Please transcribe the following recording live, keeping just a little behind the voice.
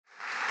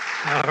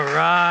All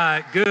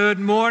right. Good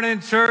morning,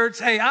 church.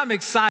 Hey, I'm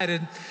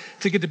excited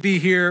to get to be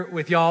here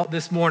with y'all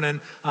this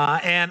morning.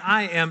 And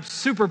I am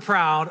super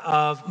proud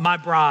of my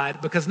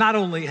bride because not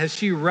only has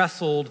she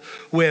wrestled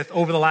with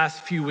over the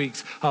last few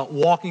weeks,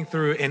 walking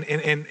through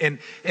and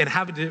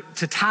having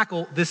to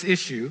tackle this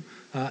issue.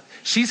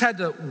 She's had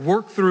to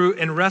work through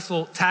and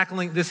wrestle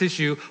tackling this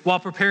issue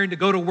while preparing to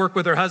go to work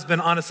with her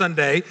husband on a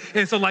Sunday.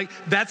 And so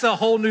that's a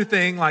whole new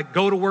thing.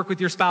 Go to work with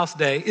your spouse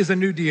day is a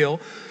new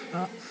deal.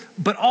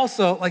 But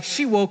also,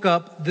 she woke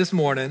up this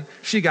morning,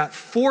 she got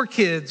 4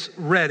 kids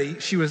ready.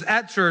 She was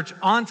at church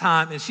on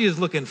time, and she is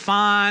looking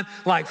fine,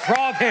 like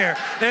frog hair.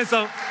 And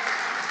so,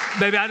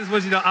 baby, I just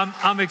want you to know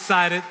I'm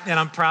excited, and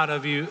I'm proud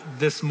of you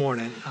this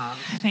morning.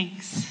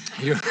 Thanks.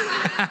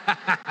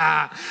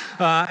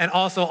 And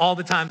also all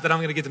the times that I'm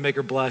going to get to make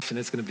her blush, and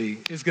it's going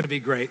to be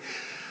great.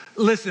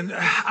 Listen,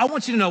 I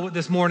want you to know what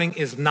this morning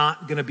is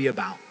not going to be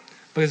about.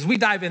 Because as we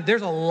dive in,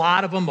 there's a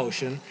lot of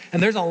emotion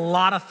and there's a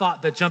lot of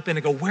thought that jump in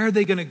and go, where are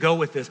they going to go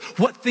with this?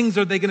 What things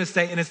are they going to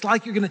say? And it's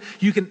like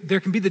there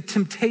can be the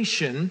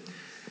temptation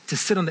to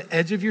sit on the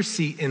edge of your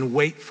seat and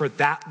wait for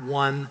that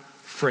one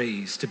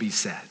phrase to be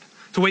said,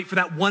 to wait for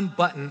that one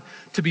button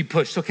to be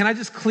pushed. So can I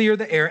just clear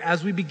the air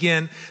as we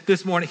begin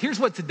this morning? Here's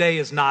what today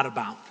is not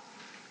about.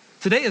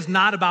 Today is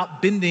not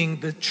about bending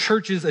the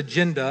church's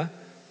agenda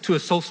to a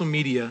social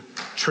media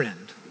trend.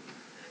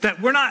 That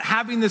we're not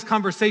having this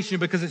conversation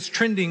because it's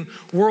trending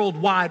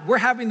worldwide. We're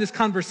having this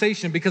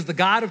conversation because the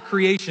God of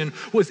creation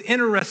was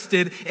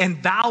interested and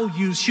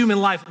values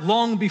human life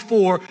long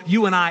before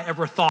you and I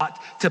ever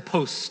thought to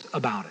post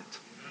about it.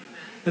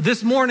 Now,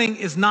 this morning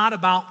is not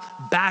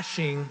about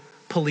bashing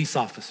police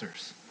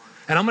officers.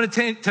 And I'm going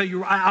to tell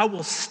you, I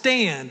will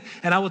stand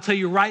and I will tell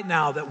you right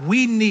now that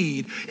we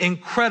need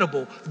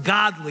incredible,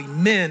 godly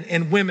men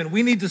and women.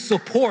 We need to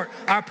support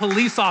our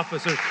police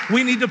officers.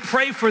 We need to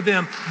pray for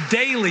them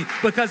daily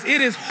because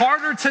it is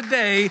harder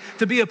today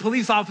to be a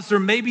police officer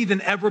maybe than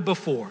ever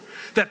before.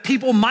 That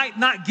people might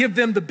not give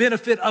them the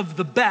benefit of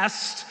the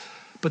best,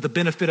 but the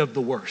benefit of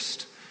the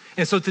worst.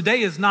 And so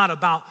today is not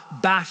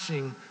about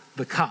bashing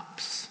the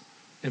cops.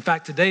 In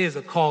fact, today is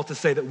a call to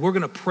say that we're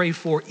going to pray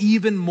for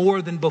even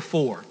more than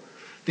before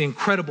the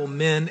incredible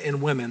men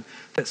and women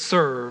that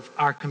serve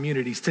our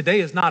communities.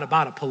 Today is not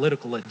about a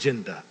political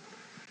agenda.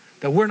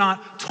 That we're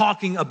not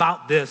talking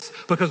about this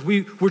because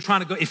we're trying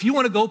to go. If you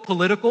want to go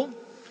political,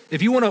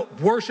 if you want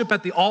to worship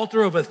at the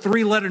altar of a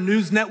 3-letter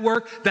news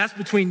network, that's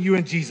between you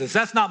and Jesus.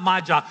 That's not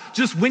my job.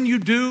 Just when you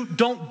do,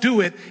 don't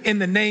do it in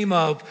the name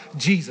of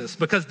Jesus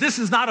because this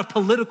is not a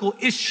political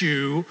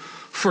issue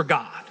for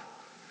God.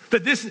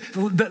 That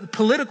the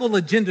political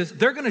agendas,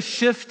 they're going to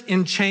shift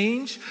and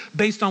change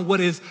based on what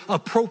is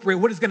appropriate,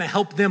 what is going to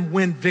help them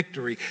win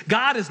victory.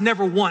 God has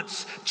never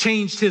once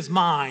changed his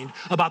mind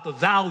about the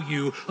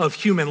value of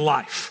human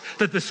life.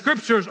 That the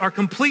scriptures are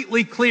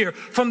completely clear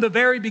from the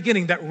very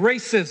beginning that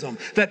racism,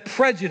 that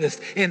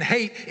prejudice and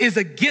hate is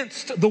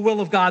against the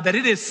will of God, that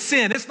it is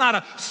sin. It's not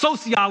a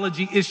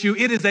sociology issue,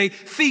 it is a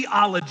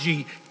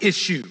theology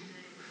issue.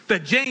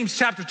 That James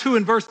chapter 2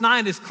 and verse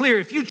 9 is clear.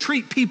 If you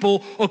treat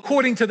people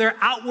according to their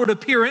outward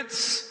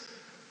appearance,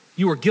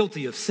 you are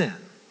guilty of sin.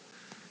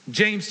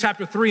 James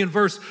chapter 3 and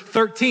verse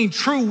 13,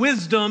 true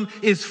wisdom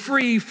is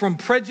free from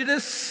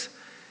prejudice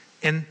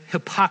and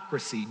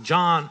hypocrisy.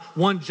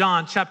 1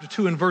 John chapter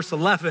 2 and verse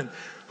 11,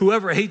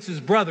 whoever hates his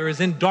brother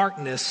is in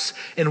darkness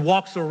and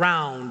walks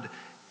around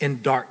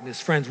in darkness.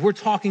 Friends, we're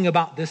talking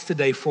about this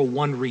today for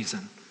one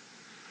reason,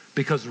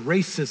 because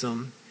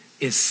racism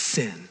is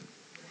sin.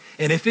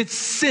 And if it's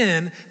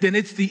sin, then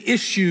it's the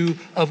issue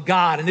of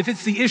God. And if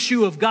it's the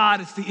issue of God,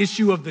 it's the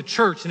issue of the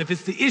church. And if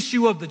it's the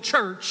issue of the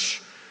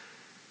church,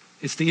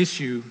 it's the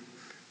issue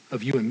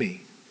of you and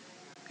me.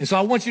 And so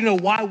I want you to know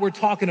why we're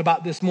talking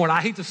about this morning.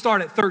 I hate to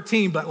start at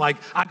 13, but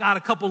I got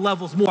a couple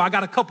levels more. I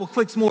got a couple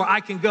clicks more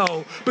I can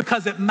go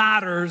because it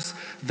matters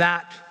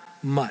that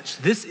much.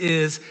 This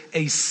is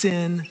a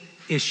sin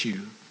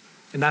issue.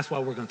 And that's why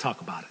we're going to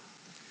talk about it.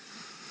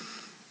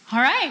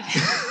 All right.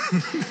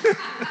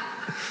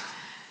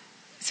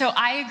 So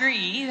I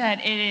agree that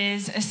it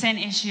is a sin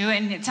issue,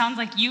 and it sounds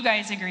like you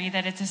guys agree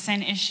that it's a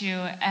sin issue.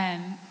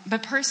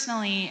 But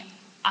personally,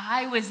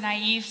 I was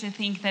naive to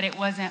think that it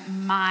wasn't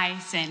my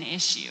sin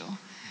issue,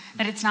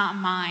 that it's not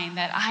mine,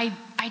 that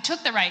I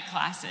took the right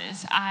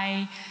classes.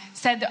 I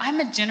said that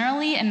I'm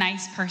generally a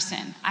nice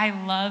person. I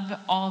love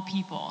all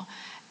people,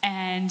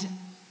 and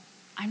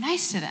I'm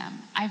nice to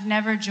them. I've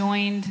never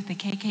joined the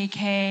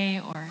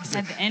KKK or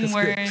said the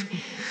N-word.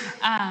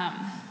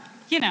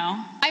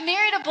 I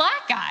married a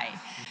black guy.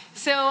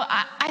 So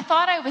I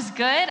thought I was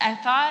good. I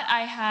thought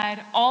I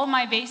had all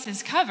my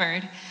bases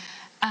covered.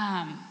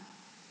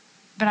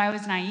 But I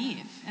was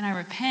naive, and I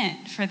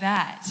repent for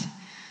that.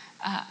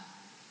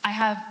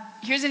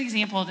 Here's an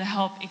example to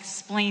help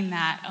explain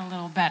that a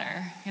little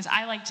better, because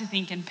I like to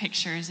think in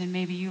pictures, and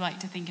maybe you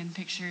like to think in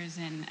pictures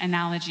and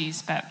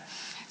analogies.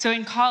 So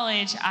in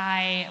college,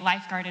 I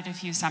lifeguarded a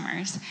few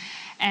summers.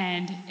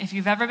 And if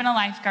you've ever been a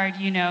lifeguard,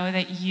 you know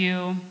that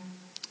you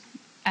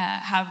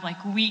have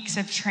like weeks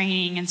of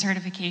training and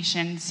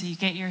certification. So you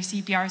get your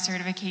CPR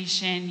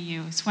certification,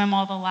 you swim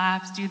all the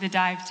laps, do the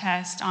dive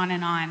test, on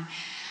and on.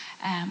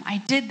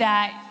 I did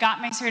that,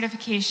 got my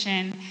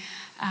certification.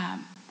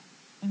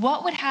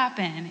 What would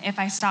happen if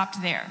I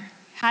stopped there?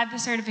 Had the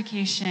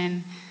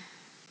certification,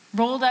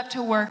 rolled up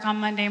to work on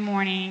Monday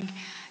morning,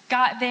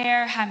 got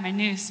there, had my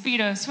new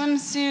Speedo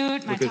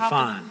swimsuit, my Looking top.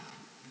 fine.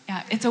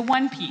 Yeah, it's a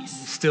one piece.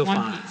 Still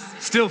fine.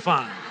 Still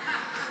fine.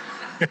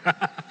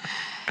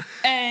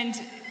 And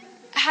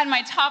had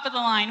my top of the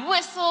line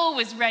whistle,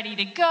 was ready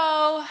to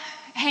go,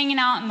 hanging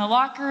out in the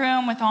locker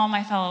room with all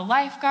my fellow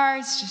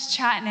lifeguards, just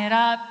chatting it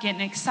up,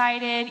 getting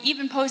excited,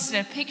 even posted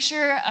a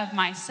picture of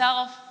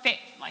myself,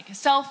 like a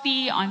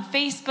selfie on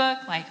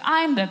Facebook, like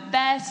I'm the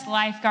best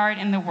lifeguard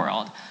in the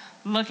world.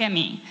 Look at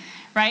me,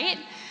 right?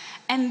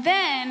 And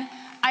then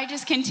I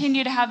just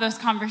continue to have those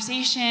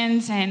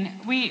conversations, and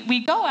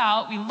we go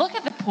out, we look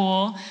at the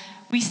pool,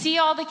 we see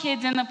all the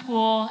kids in the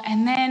pool,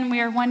 and then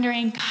we are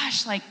wondering,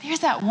 gosh, like there's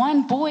that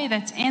one boy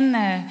that's in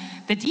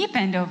the deep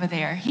end over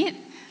there. He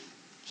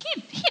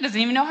doesn't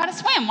even know how to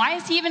swim. Why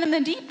is he even in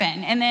the deep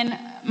end? And then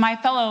my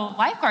fellow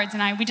lifeguards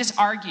and I, we just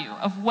argue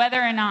of whether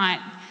or not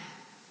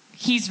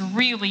he's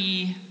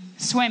really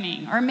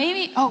swimming. Or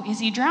maybe, is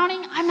he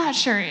drowning? I'm not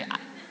sure.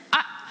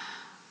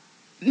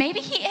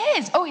 Maybe he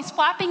is. Oh, he's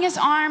flapping his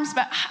arms,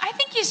 but I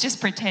think he's just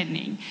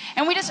pretending.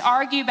 And we just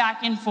argue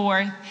back and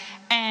forth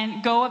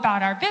and go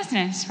about our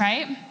business,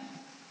 right?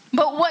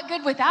 But what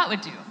good would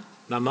that do?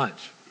 Not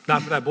much.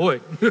 Not for that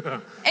boy.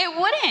 It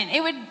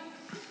wouldn't.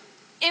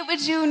 It would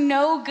do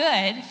no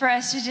good for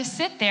us to just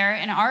sit there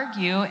and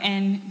argue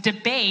and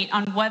debate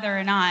on whether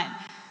or not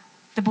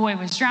the boy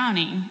was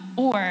drowning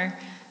or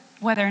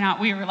whether or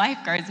not we were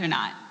lifeguards or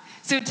not.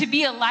 So to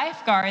be a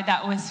lifeguard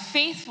that was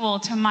faithful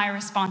to my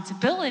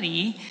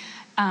responsibility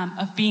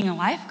of being a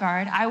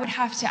lifeguard, I would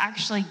have to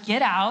actually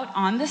get out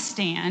on the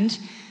stand,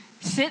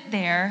 sit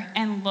there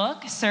and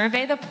look,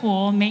 survey the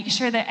pool, make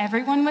sure that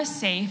everyone was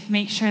safe,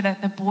 make sure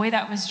that the boy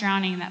that was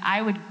drowning, that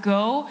I would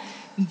go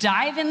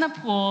dive in the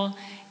pool,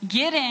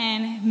 get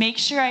in, make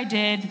sure I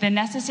did the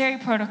necessary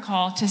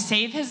protocol to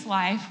save his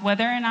life,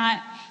 whether or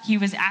not he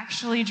was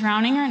actually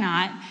drowning or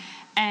not,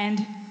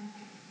 and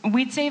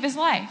we'd save his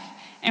life.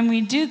 And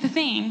we'd do the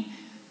thing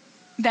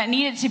that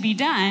needed to be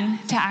done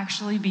to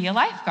actually be a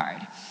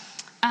lifeguard.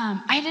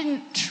 I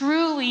didn't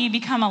truly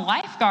become a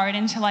lifeguard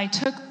until I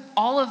took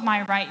all of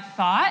my right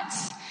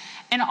thoughts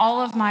and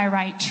all of my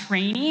right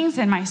trainings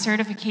and my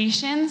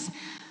certifications,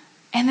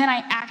 and then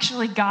I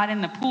actually got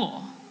in the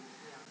pool.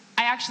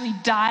 I actually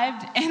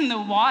dived in the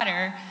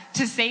water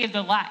to save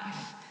the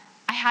life.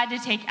 I had to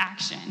take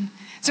action.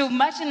 So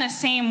much in the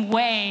same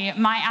way,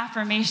 my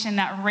affirmation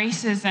that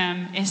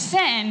racism is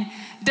sin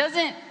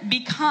doesn't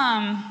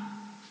become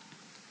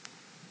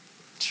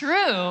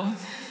true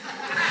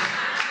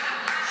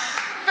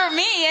for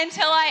me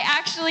until I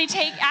actually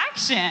take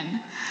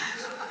action.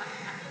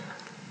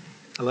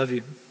 I love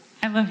you.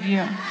 I love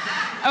you.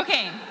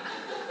 Okay.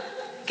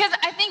 Because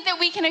I think that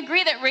we can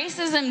agree that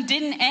racism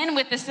didn't end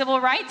with the civil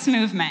rights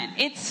movement.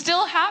 It's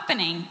still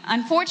happening.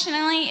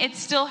 Unfortunately, it's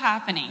still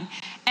happening.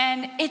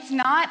 And it's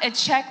not a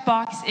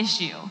checkbox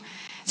issue.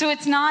 So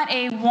it's not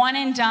a one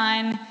and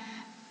done,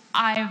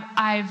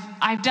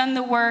 I've done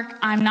the work,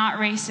 I'm not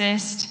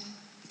racist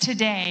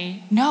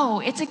today.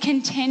 No, it's a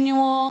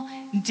continual,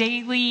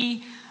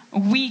 daily,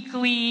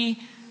 weekly,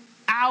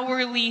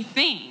 hourly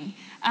thing.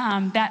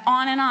 That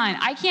on and on.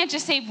 I can't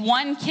just save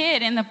one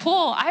kid in the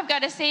pool. I've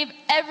got to save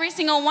every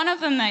single one of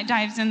them that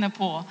dives in the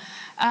pool.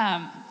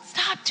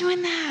 Stop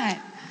doing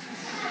that.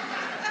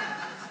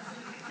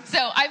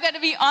 So I've got to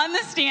be on the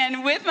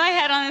stand with my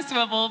head on a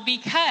swivel,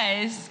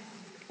 because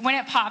when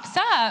it pops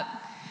up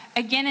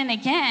again and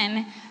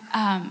again,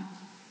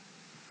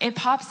 it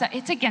pops up.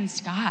 It's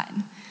against God,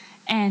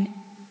 and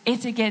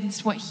it's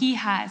against what He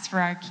has for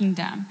our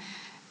kingdom.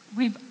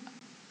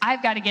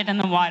 I've got to get in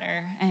the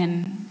water,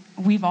 and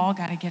we've all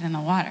got to get in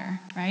the water,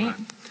 right?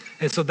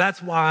 And so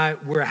that's why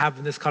we're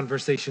having this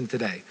conversation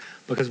today,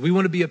 because we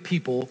want to be a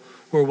people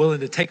who are willing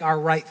to take our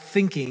right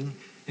thinking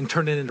and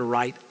turn it into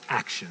right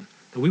action.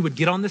 That we would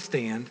get on the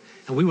stand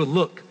and we would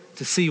look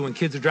to see when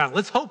kids are drowning.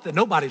 Let's hope that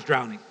nobody's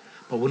drowning.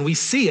 But when we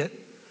see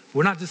it,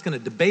 we're not just going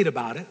to debate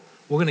about it.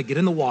 We're going to get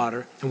in the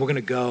water and we're going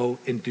to go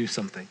and do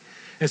something.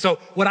 And so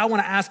what I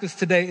want to ask us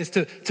today is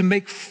to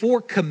make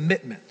 4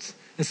 commitments.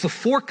 It's the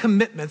 4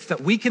 commitments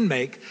that we can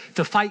make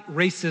to fight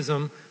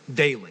racism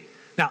daily.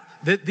 Now,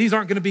 these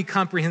aren't going to be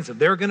comprehensive.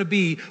 There are going to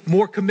be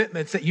more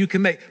commitments that you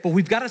can make, but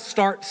we've got to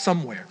start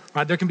somewhere,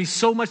 right? There can be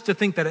so much to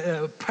think that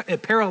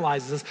it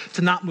paralyzes us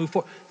to not move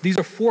forward. These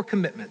are 4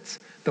 commitments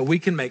that we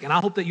can make, and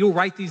I hope that you'll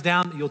write these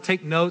down, that you'll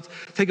take notes,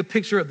 take a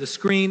picture of the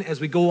screen as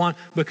we go on,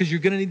 because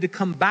you're going to need to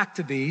come back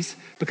to these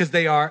because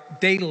they are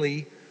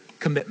daily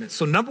commitments.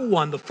 So number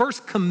 1, the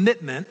first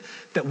commitment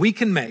that we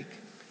can make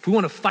if we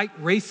want to fight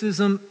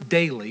racism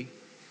daily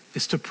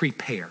is to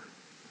prepare.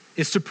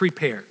 Is to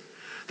prepare.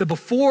 That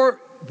before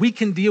we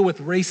can deal with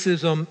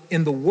racism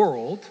in the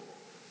world,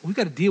 we've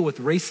got to deal with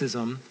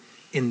racism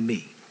in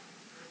me.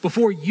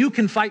 Before you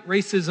can fight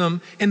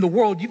racism in the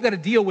world, you've got to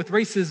deal with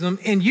racism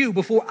in you.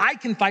 Before I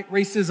can fight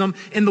racism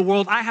in the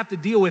world, I have to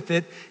deal with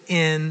it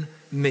in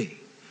me.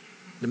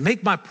 To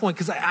make my point,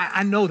 because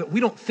I know that we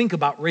don't think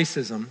about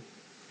racism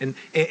and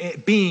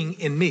it being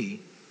in me,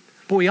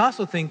 but we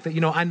also think that,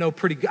 I know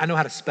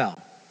how to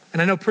spell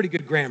and I know pretty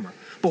good grammar.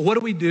 But what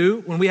do we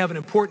do when we have an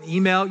important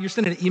email? You're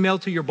sending an email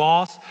to your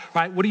boss,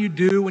 right? What do you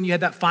do when you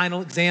had that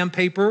final exam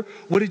paper?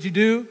 What did you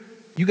do?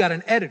 You got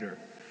an editor.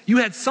 You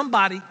had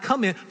somebody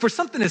come in for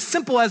something as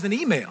simple as an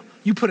email.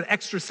 You put an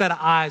extra set of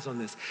eyes on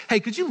this. Hey,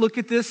 could you look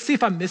at this? See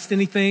if I missed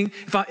anything,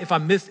 if I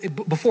missed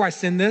it before I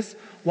send this.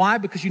 Why?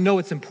 Because you know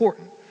it's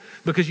important.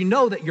 Because you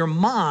know that your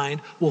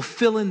mind will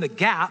fill in the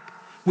gap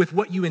with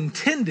what you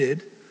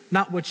intended,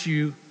 not what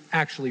you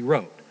actually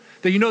wrote.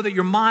 That you know that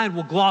your mind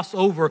will gloss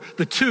over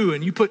the two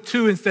and you put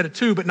two instead of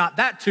two, but not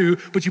that two,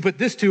 but you put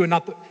this two and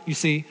not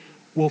the,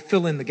 will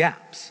fill in the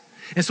gaps.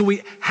 And so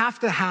we have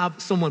to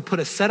have someone put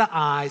a set of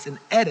eyes and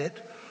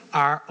edit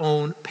our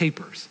own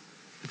papers.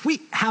 If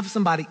we have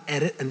somebody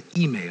edit an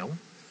email,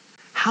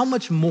 how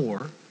much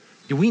more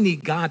do we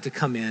need God to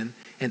come in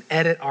and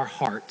edit our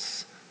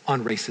hearts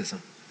on racism?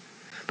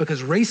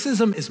 Because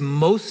racism is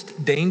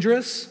most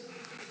dangerous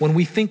when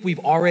we think we've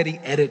already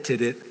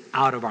edited it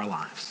out of our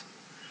lives.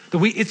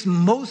 It's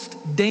most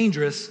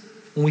dangerous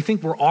when we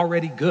think we're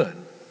already good,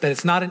 that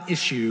it's not an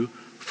issue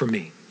for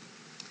me.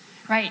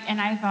 Right,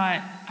 and I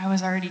thought I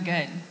was already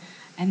good,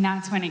 and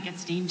that's when it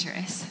gets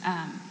dangerous.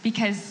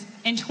 Because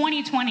in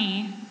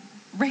 2020,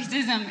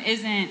 racism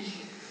isn't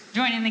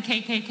joining the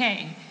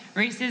KKK.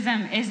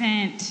 Racism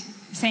isn't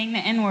saying the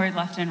N-word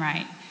left and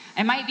right.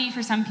 It might be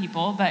for some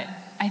people, but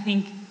I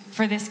think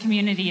for this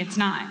community, it's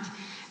not.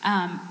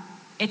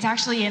 It's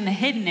actually in the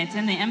hidden, it's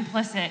in the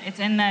implicit, it's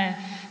in the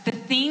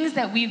things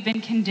that we've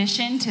been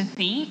conditioned to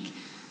think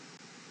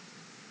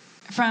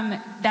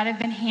that have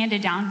been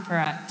handed down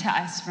to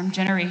us from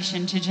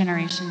generation to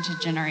generation to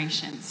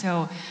generation.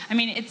 So,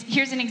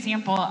 here's an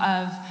example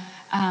of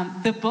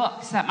the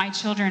books that my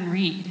children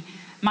read.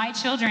 My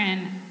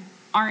children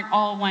aren't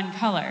all one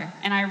color,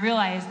 and I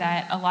realize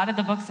that a lot of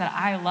the books that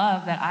I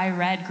love, that I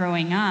read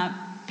growing up,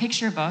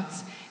 picture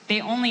books,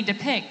 they only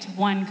depict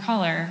one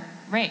color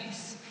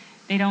race.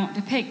 They don't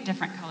depict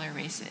different color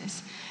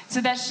races.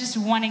 So that's just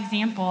one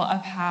example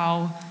of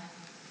how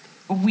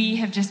we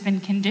have just been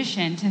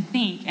conditioned to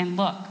think and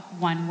look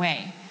one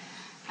way.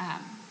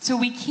 So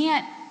we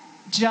can't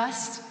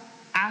just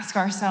ask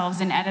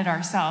ourselves and edit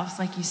ourselves.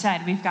 Like you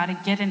said, we've got to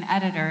get an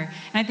editor.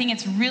 And I think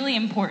it's really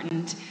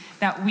important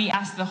that we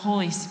ask the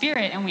Holy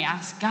Spirit and we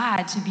ask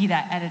God to be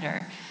that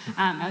editor.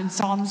 In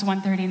Psalms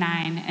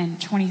 139 and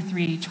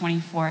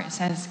 23-24, it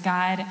says,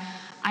 God,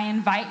 I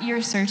invite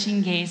your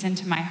searching gaze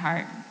into my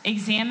heart.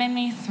 Examine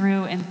me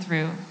through and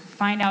through.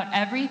 Find out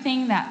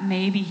everything that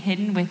may be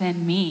hidden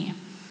within me.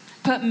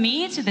 Put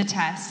me to the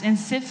test and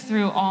sift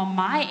through all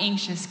my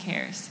anxious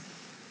cares.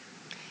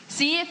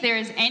 See if there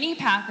is any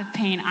path of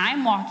pain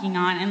I'm walking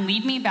on and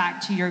lead me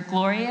back to your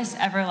glorious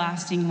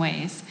everlasting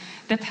ways,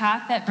 the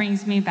path that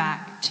brings me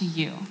back to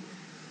you.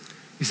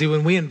 You see,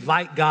 when we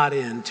invite God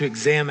in to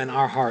examine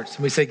our hearts,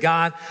 and we say,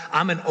 God,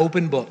 I'm an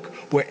open book.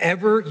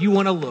 Wherever you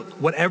want to look,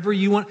 whatever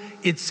you want,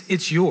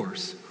 it's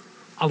yours.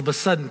 All of a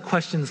sudden,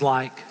 questions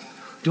like,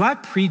 do I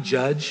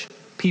prejudge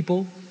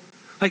people?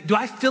 Like, do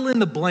I fill in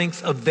the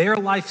blanks of their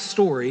life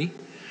story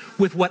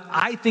with what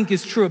I think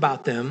is true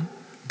about them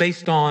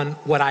based on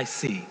what I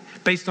see,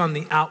 based on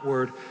the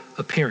outward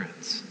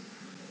appearance?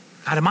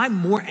 God, am I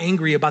more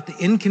angry about the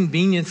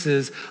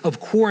inconveniences of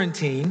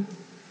quarantine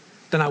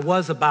than I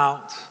was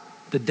about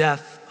the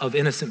death of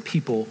innocent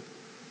people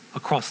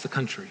across the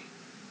country?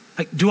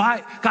 Like, do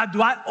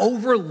I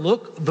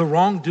overlook the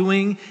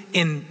wrongdoing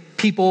in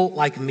people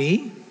like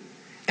me,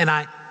 and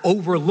I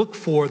overlook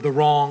for the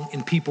wrong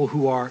in people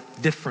who are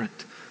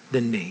different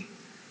than me?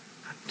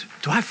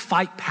 Do I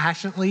fight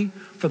passionately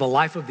for the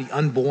life of the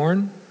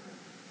unborn,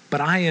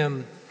 but I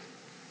am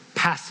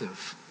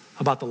passive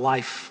about the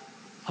life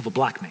of a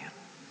black man?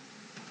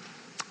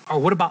 Or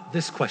what about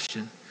this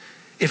question?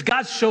 If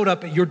God showed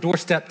up at your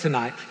doorstep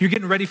tonight, you're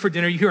getting ready for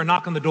dinner, you hear a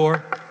knock on the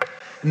door,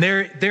 and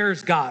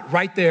there's God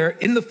right there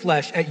in the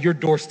flesh at your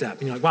doorstep.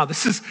 And you're like, wow,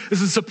 this is a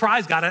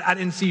surprise, God. I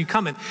didn't see you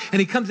coming.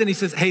 And he comes in, he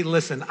says, hey,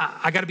 listen,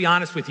 I got to be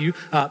honest with you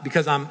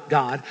because I'm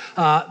God.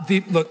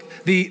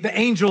 The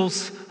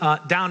angels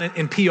down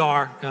in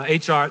PR,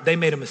 HR, they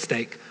made a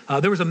mistake.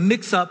 There was a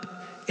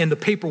mix-up in the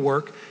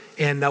paperwork,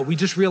 and we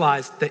just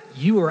realized that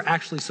you are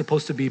actually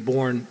supposed to be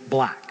born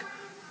black.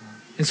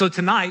 And so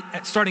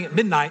tonight, starting at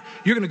midnight,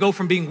 you're going to go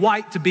from being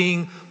white to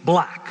being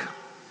black.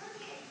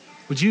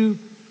 Would you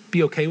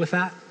be okay with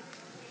that?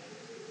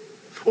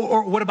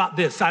 Or what about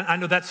this? I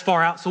know that's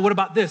far out. So what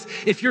about this?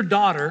 If your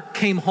daughter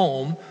came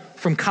home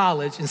from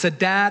college and said,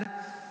 Dad,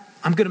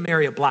 I'm going to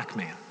marry a black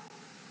man,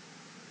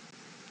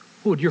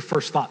 what would your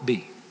first thought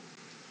be?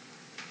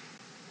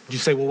 Would you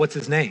say, well, what's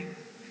his name?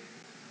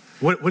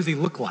 What does he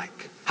look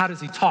like? How does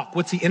he talk?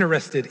 What's he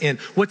interested in?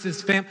 What's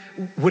his family?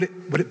 Would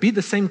it be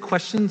the same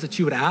questions that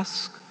you would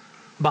ask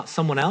about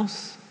someone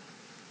else?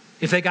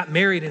 If they got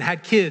married and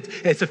had kids,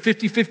 it's a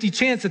 50-50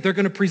 chance that they're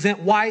going to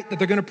present white, that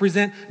they're going to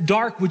present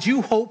dark. Would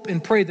you hope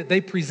and pray that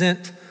they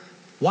present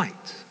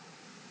white?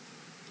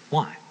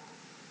 Why?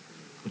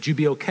 Would you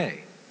be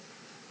okay?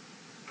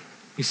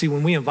 You see,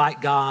 when we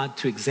invite God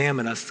to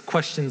examine us,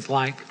 questions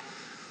like,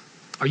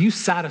 are you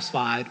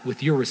satisfied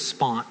with your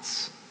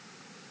response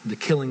to the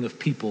killing of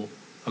people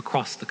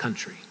across the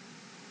country?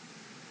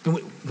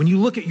 When you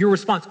look at your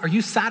response, are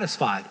you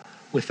satisfied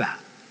with that?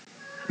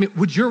 I mean,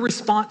 would your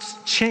response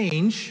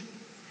change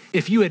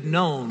if you had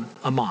known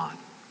Ahmad?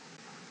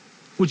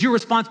 Would your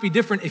response be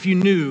different if you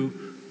knew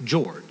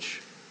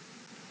George?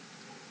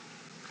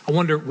 I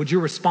wonder, would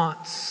your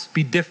response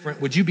be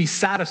different? Would you be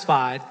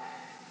satisfied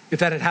if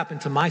that had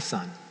happened to my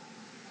son?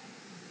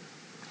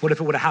 What if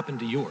it would have happened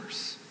to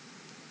yours?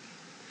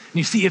 And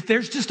you see, if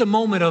there's just a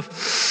moment of,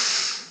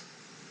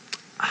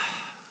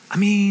 I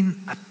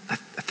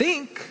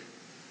think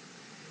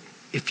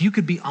if you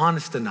could be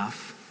honest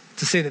enough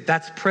to say that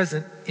that's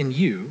present in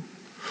you,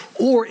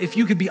 or if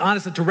you could be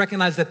honest enough to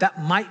recognize that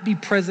that might be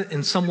present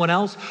in someone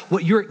else,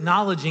 what you're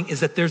acknowledging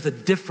is that there's a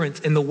difference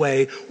in the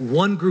way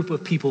one group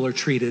of people are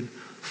treated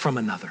from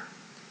another.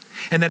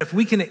 And that if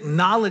we can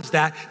acknowledge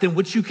that, then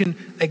what you can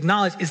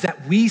acknowledge is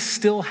that we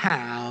still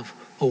have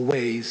a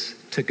ways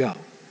to go.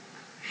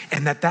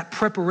 And that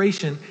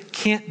preparation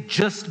can't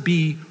just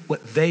be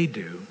what they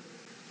do,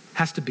 it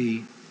has to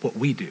be what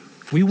we do.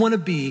 If we want to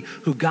be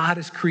who God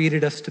has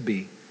created us to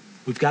be,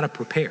 we've got to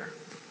prepare.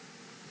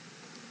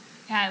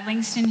 Yeah,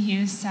 Langston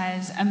Hughes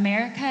says,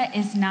 America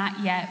is not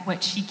yet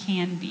what she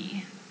can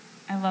be.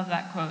 I love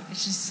that quote.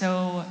 It's just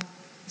so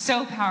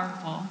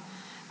powerful.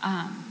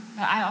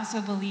 But I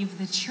also believe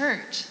the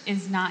church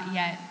is not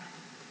yet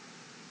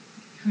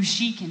who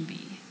she can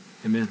be.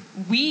 Amen.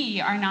 We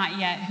are not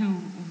yet who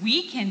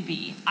we can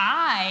be.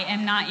 I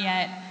am not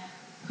yet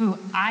who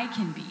I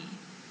can be.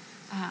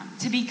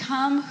 To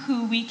become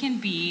who we can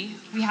be,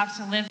 we have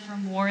to live for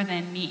more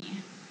than me,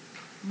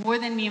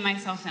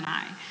 myself, and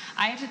I.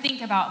 I have to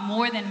think about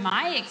more than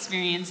my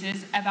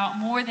experiences, about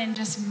more than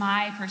just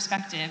my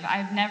perspective.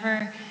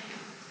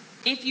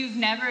 If you've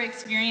never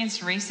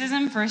experienced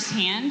racism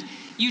firsthand,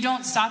 you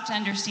don't stop to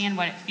understand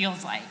what it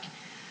feels like.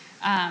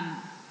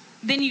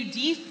 Then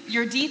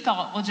your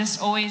default will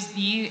just always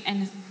be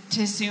and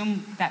to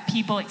assume that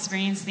people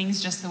experience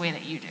things just the way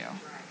that you do,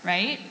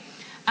 right?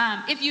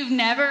 If you've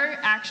never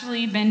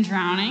actually been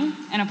drowning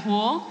in a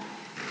pool,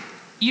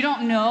 you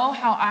don't know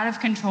how out of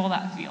control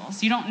that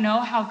feels. You don't know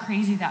how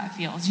crazy that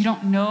feels. You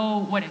don't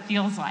know what it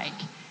feels like.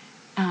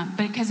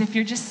 Because if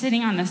you're just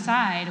sitting on the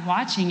side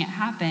watching it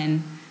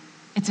happen,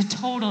 it's a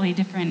totally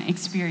different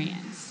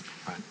experience.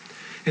 Right.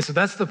 And so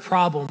that's the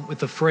problem with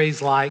the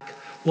phrase like,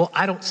 well,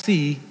 I don't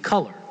see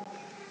color.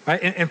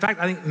 Right? In fact,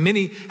 I think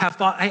many have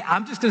thought, hey,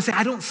 I'm just going to say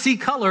I don't see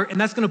color, and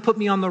that's going to put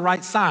me on the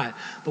right side.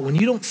 But when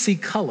you don't see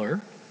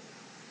color,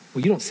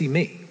 well, you don't see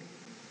me.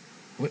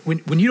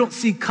 When you don't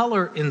see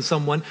color in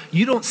someone,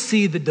 you don't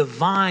see the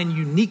divine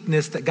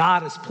uniqueness that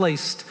God has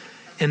placed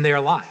in their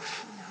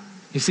life.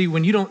 You see,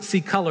 when you don't see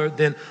color,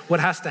 then what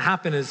has to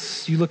happen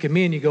is you look at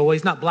me and you go, well,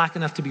 he's not black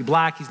enough to be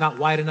black. He's not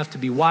white enough to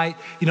be white.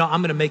 I'm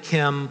going to make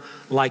him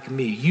like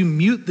me. You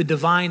mute the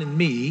divine in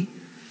me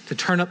to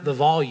turn up the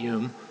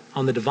volume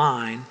on the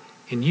divine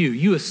in you.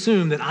 You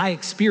assume that I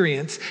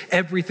experience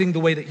everything the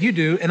way that you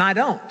do, and I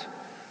don't.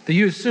 That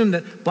you assume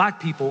that black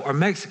people or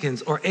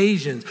Mexicans or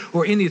Asians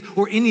or Indians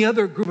or any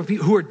other group of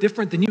people who are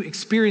different than you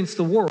experience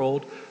the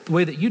world the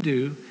way that you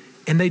do,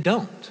 and they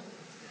don't.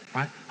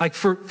 Right? Like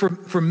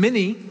for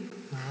many,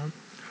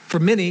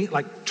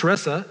 like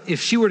Teressa, if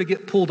she were to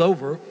get pulled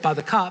over by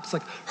the cops,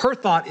 like her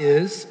thought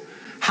is,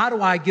 how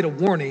do I get a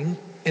warning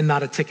and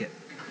not a ticket?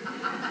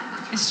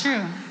 It's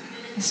true.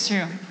 It's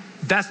true.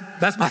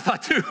 That's my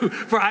thought too.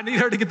 For I need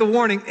her to get the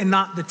warning and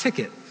not the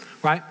ticket,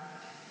 right?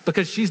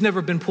 Because she's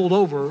never been pulled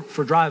over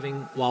for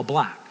driving while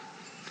black.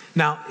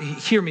 Now,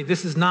 hear me,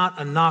 this is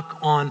not a knock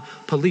on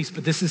police,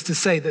 but this is to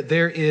say that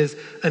there is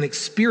an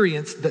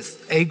experience that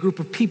a group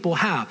of people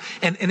have.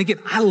 And again,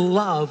 I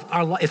love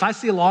if I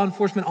see a law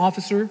enforcement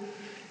officer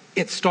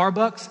at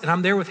Starbucks and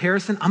I'm there with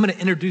Harrison, I'm going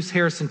to introduce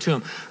Harrison to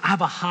him. I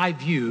have a high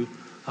view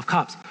of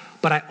cops,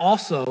 but I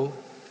also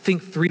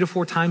think 3 to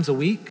 4 times a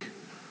week,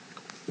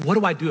 what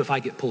do I do if I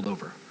get pulled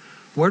over?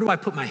 Where do I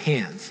put my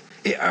hands?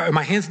 Are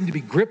my hands need to be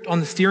gripped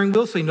on the steering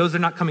wheel so he knows they're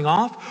not coming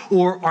off,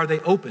 or are they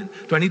open?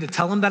 Do I need to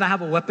tell him that I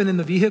have a weapon in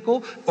the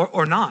vehicle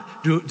or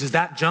not? Does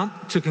that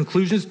jump to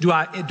conclusions? Do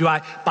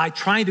I, by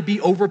trying to be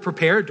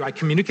over-prepared, do I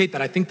communicate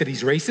that I think that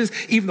he's racist,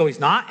 even though he's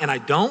not, and I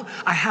don't?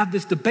 I have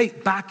this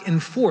debate back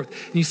and forth.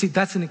 And you see,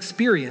 that's an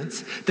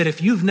experience that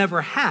if you've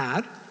never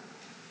had,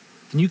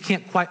 then you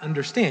can't quite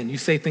understand. You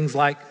say things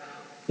like,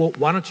 well,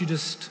 why don't you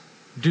just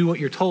do what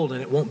you're told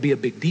and it won't be a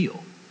big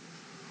deal?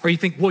 Or you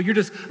think, well, you're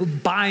just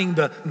buying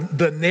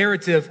the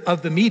narrative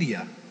of the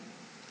media.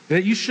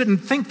 That you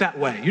shouldn't think that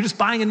way. You're just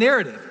buying a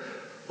narrative.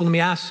 Well, let me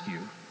ask you,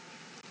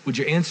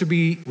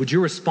 would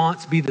your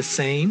response be the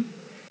same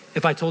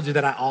if I told you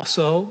that I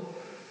also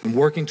am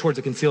working towards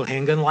a concealed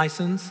handgun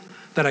license,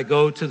 that I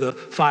go to the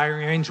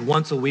firing range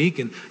once a week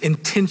and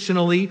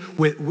intentionally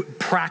with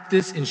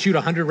practice and shoot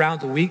 100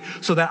 rounds a week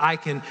so that I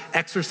can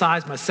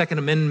exercise my Second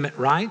Amendment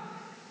right,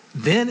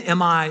 then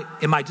am I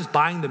just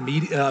buying the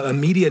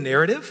media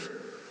narrative,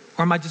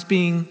 or am I just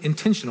being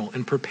intentional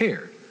and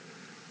prepared?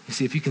 You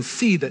see, if you can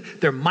see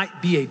that there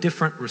might be a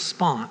different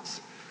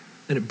response,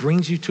 then it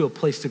brings you to a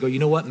place to go, you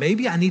know what,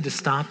 maybe I need to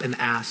stop and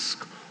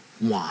ask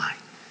why.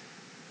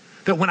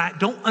 That when I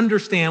don't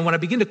understand, when I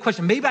begin to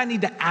question, maybe I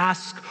need to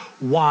ask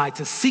why,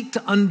 to seek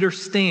to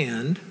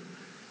understand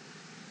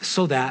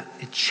so that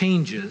it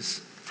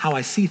changes how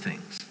I see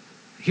things.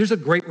 Here's a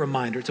great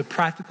reminder. It's a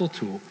practical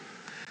tool.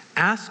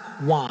 Ask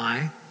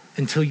why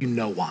until you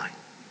know why.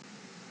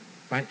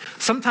 Right?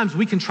 Sometimes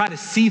we can try to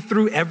see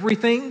through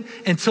everything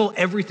until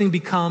everything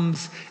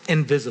becomes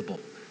invisible.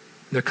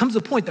 There comes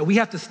a point that we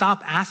have to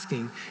stop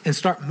asking and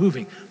start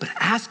moving. But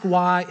ask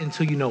why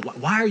until you know why.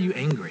 Why are you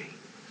angry?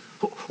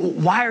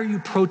 Why are you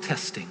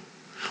protesting?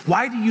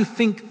 Why do you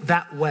think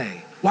that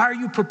way? Why are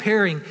you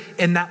preparing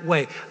in that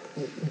way?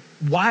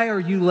 Why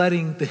are you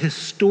letting the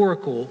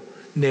historical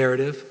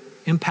narrative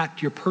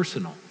impact your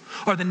personal?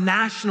 Or the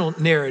national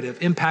narrative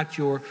impact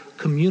your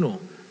communal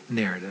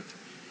narrative?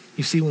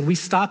 You see, when we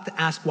stop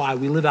to ask why,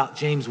 we live out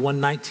James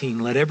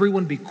 1:19. Let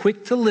everyone be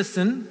quick to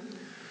listen,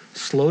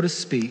 slow to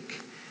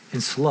speak,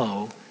 and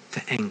slow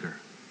to anger.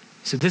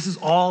 So this is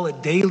all a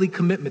daily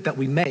commitment that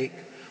we make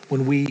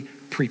when we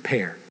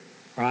prepare,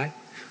 right?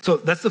 So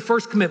that's the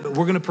first commitment.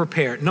 We're going to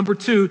prepare. Number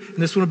two, and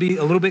this one will be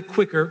a little bit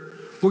quicker,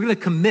 we're going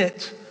to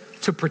commit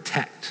to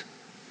protect.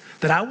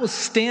 That I will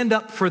stand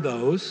up for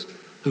those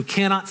who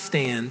cannot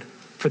stand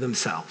for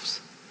themselves.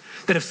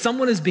 That if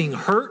someone is being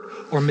hurt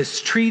or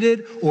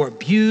mistreated or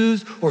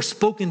abused or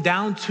spoken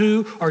down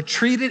to or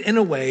treated in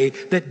a way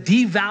that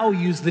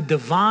devalues the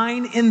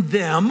divine in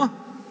them,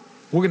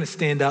 we're going to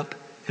stand up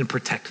and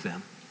protect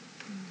them.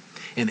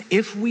 And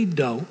if we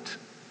don't,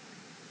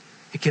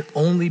 it can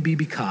only be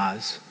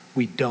because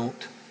we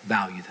don't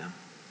value them.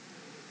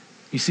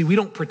 You see, we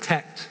don't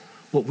protect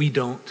what we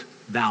don't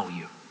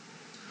value.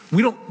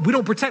 We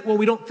don't protect what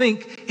we don't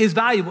think is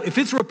valuable. If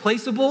it's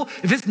replaceable,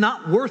 if it's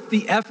not worth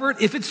the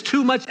effort, if it's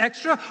too much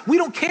extra, we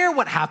don't care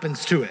what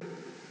happens to it.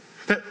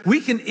 That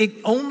we can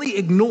only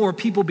ignore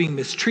people being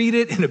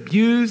mistreated and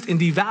abused and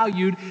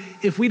devalued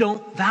if we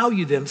don't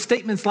value them.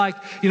 Statements like,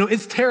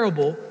 it's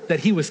terrible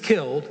that he was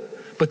killed,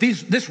 but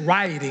this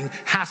rioting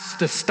has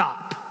to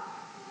stop.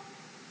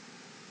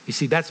 You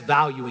see, that's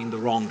valuing the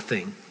wrong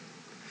thing.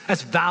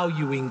 That's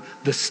valuing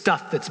the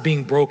stuff that's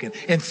being broken.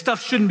 And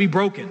stuff shouldn't be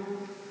broken.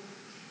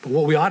 But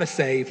what we ought to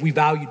say, if we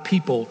valued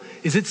people,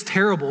 is it's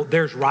terrible,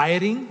 there's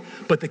rioting,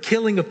 but the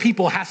killing of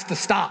people has to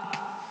stop.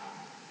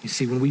 You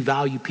see, when we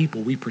value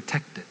people, we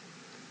protect it.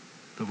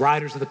 The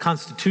writers of the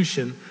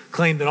Constitution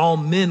claimed that all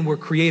men were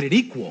created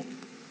equal,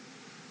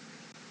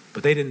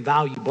 but they didn't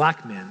value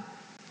black men,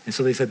 and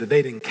so they said that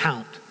they didn't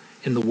count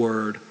in the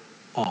word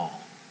all.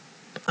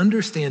 But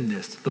understand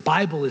this, the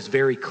Bible is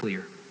very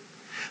clear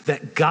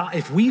that God,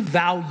 if we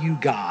value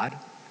God,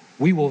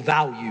 we will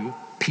value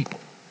people.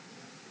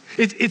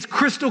 It's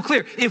crystal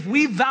clear. If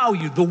we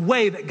value the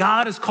way that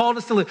God has called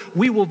us to live,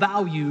 we will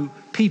value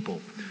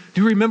people.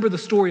 Do you remember the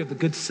story of the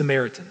Good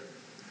Samaritan?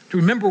 Do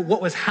you remember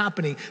what was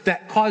happening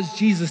that caused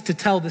Jesus to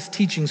tell this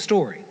teaching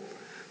story?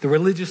 The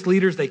religious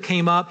leaders, they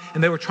came up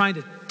and they were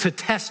trying to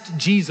test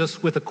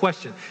Jesus with a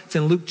question. It's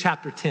in Luke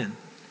chapter 10.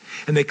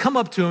 And they come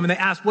up to him and they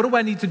ask, what do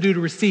I need to do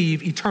to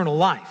receive eternal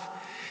life?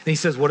 And he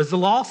says, what does the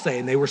law say?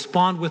 And they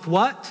respond with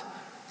what?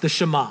 The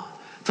Shema.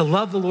 To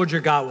love the Lord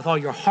your God with all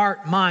your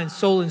heart, mind,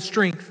 soul, and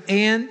strength,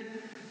 and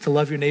to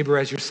love your neighbor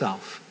as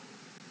yourself.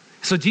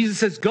 So Jesus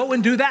says, go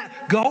and do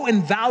that. Go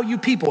and value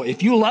people.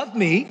 If you love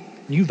me,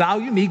 you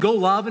value me, go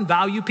love and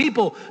value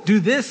people. Do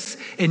this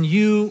and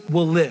you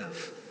will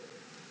live.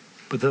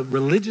 But the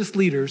religious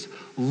leaders,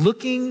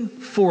 looking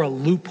for a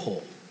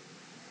loophole,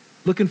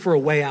 looking for a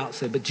way out,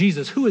 said, but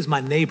Jesus, who is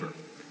my neighbor?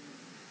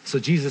 So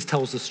Jesus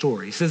tells the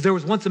story. He says, there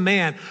was once a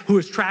man who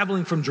was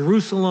traveling from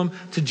Jerusalem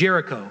to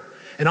Jericho.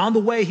 And on the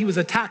way, he was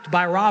attacked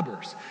by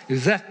robbers. He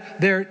was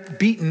left there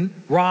beaten,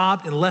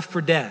 robbed, and left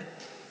for dead.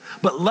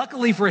 But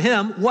luckily for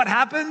him, what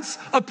happens?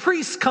 A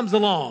priest comes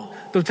along.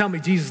 Don't tell me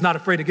Jesus is not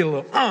afraid to get a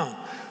little,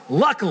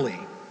 Luckily,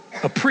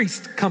 a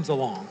priest comes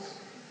along.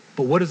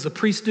 But what does the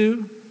priest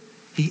do?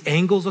 He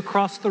angles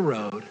across the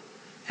road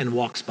and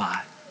walks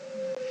by.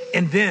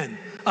 And then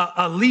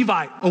a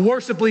Levite, a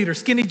worship leader,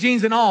 skinny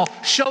jeans and all,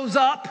 shows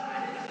up.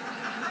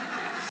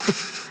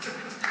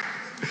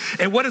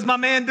 And what does my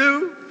man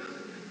do?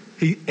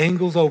 He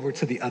angles over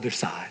to the other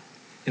side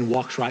and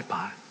walks right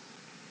by.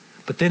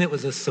 But then it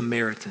was a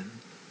Samaritan,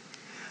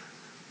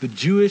 the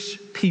Jewish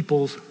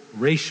people's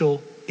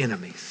racial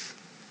enemies.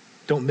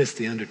 Don't miss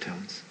the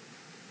undertones.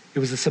 It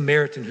was a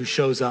Samaritan who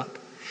shows up.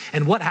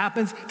 And what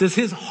happens? Does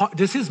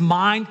his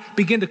mind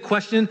begin to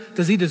question,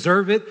 does he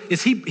deserve it?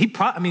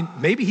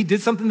 Maybe he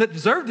did something that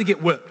deserved to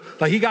get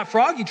whipped. Like he got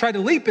froggy, he tried to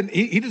leap, and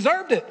he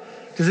deserved it.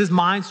 Does his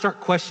mind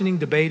start questioning,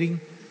 debating?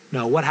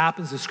 No, what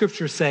happens? The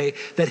scriptures say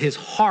that his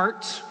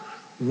heart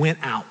went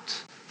out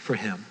for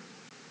him.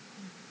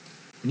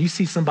 When you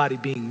see somebody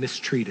being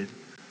mistreated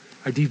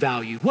or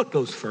devalued, what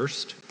goes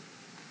first?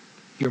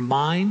 Your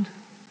mind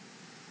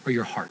or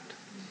your heart?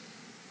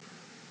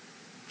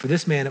 For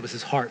this man, it was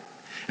his heart.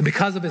 And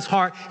because of his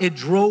heart, it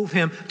drove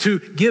him to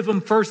give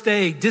him first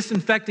aid,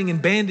 disinfecting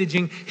and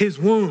bandaging his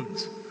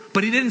wounds.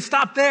 But he didn't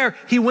stop there.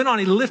 He went on,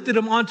 he lifted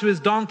him onto his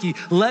donkey,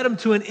 led him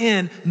to an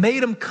inn,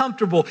 made him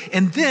comfortable,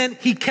 and then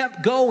he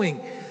kept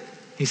going.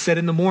 He said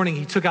in the morning,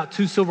 he took out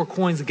 2 silver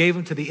coins and gave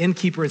them to the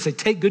innkeeper and said,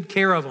 take good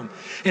care of them.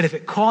 And if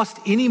it cost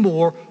any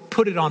more,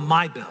 put it on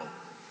my bill.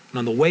 And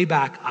on the way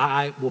back,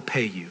 I will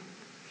pay you.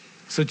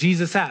 So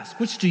Jesus asked,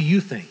 which do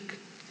you think?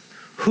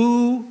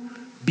 Who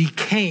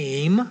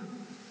became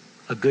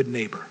a good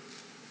neighbor?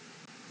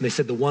 And they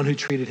said, the one who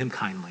treated him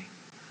kindly,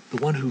 the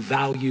one who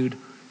valued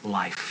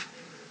life.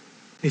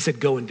 He said,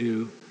 go and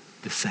do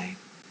the same.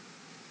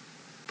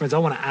 Friends, I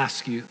want to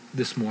ask you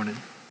this morning,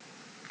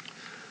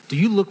 do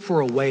you look for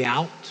a way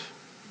out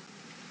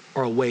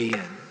or a way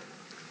in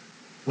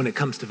when it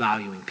comes to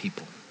valuing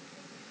people?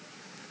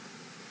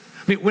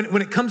 I mean,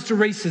 when it comes to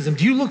racism,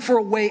 do you look for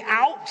a way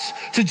out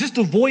to just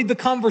avoid the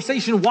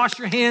conversation, wash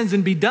your hands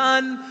and be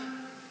done?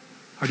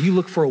 Or do you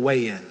look for a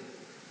way in?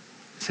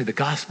 Say, the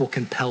gospel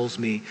compels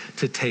me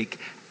to take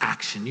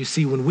action. You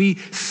see, when we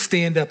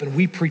stand up and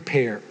we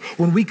prepare,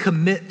 when we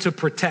commit to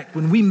protect,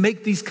 when we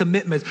make these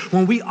commitments,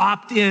 when we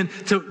opt in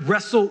to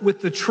wrestle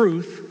with the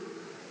truth,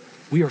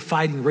 we are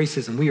fighting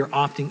racism. We are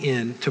opting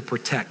in to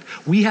protect.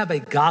 We have a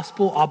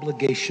gospel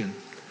obligation.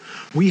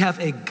 We have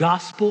a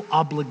gospel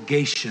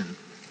obligation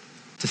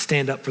to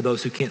stand up for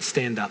those who can't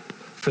stand up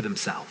for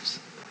themselves.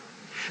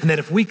 And that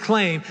if we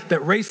claim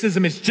that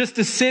racism is just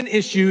a sin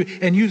issue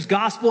and use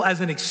gospel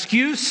as an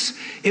excuse,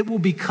 it will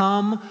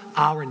become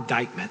our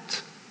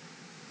indictment.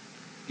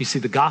 You see,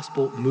 the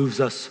gospel moves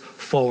us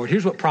forward.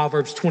 Here's what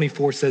Proverbs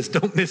 24 says.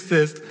 Don't miss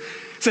this. It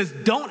says,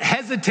 don't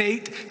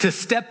hesitate to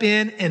step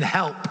in and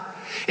help.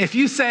 If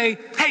you say,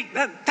 hey,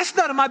 that's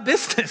none of my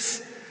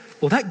business,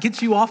 well, that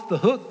gets you off the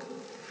hook.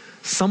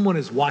 Someone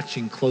is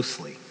watching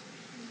closely,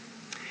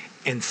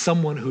 and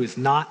someone who is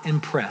not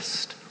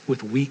impressed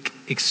with weak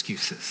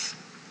excuses.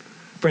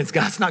 Friends,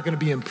 God's not going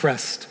to be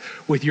impressed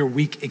with your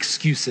weak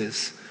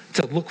excuses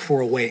to look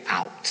for a way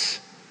out.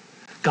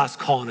 God's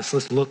calling us,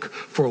 let's look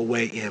for a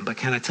way in. But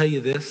can I tell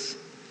you this?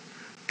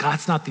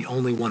 God's not the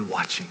only one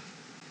watching.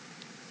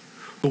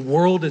 The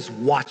world is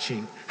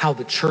watching how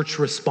the church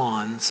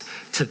responds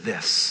to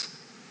this.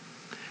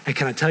 And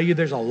can I tell you,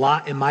 there's a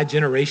lot in my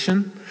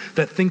generation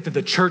that think that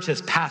the church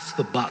has passed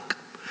the buck,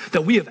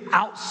 that we have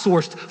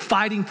outsourced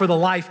fighting for the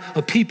life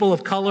of people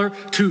of color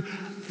to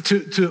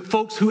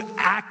folks who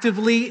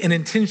actively and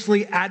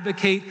intentionally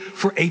advocate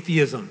for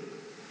atheism.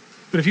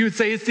 But if you would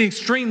say it's the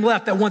extreme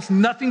left that wants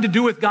nothing to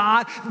do with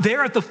God,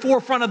 they're at the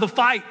forefront of the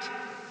fight.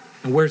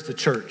 And where's the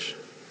church?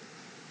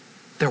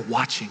 They're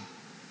watching.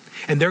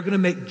 And they're going to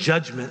make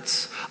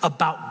judgments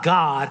about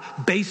God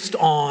based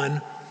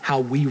on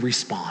how we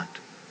respond.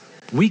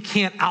 We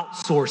can't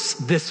outsource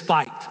this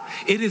fight.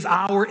 It is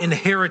our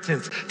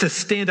inheritance to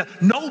stand up.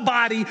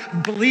 Nobody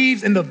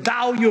believes in the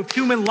value of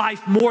human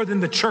life more than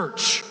the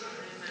church.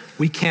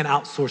 We can't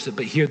outsource it,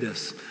 but hear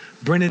this.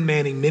 Brennan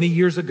Manning, many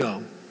years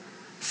ago,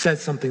 said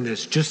something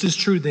that's just as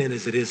true then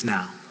as it is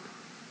now.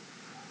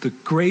 The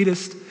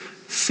greatest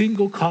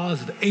single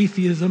cause of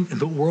atheism in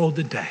the world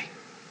today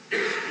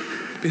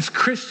is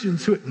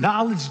Christians who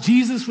acknowledge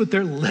Jesus with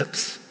their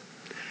lips,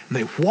 and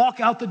they walk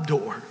out the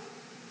door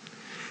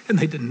and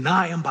they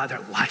deny him by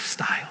their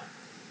lifestyle.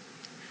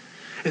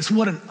 It's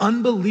what an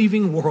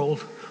unbelieving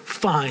world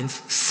finds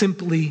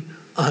simply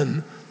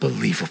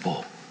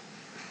unbelievable.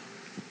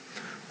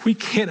 We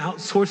can't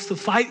outsource the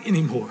fight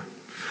anymore.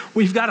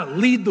 We've got to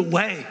lead the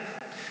way.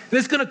 And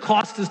it's going to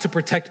cost us to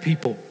protect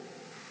people,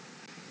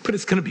 but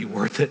it's going to be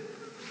worth it.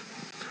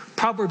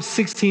 Proverbs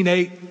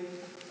 16:8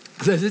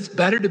 says it's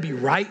better to be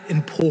right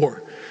and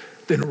poor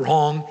than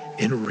wrong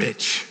and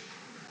rich.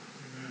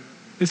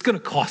 It's going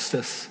to cost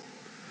us,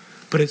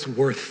 but it's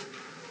worth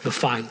the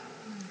fight.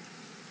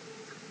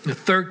 The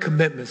third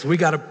commitment, so we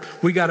got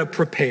to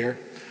prepare,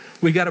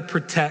 we got to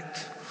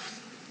protect,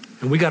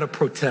 and we got to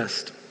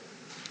protest.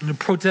 And the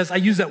protest, I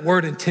use that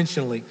word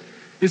intentionally.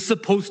 It's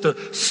supposed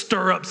to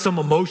stir up some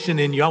emotion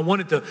in you. I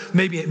want it to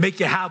maybe make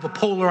you have a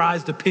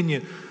polarized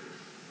opinion.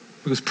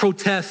 Because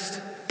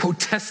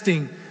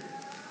protesting,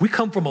 we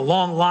come from a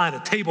long line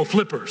of table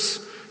flippers.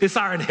 It's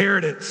our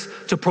inheritance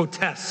to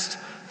protest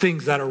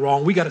things that are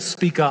wrong. We got to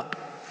speak up.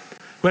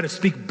 We got to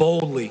speak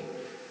boldly.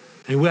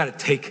 And we got to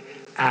take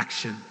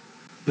action.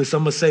 Listen,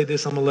 I'm going to say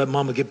this. I'm going to let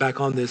Mama get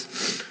back on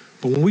this.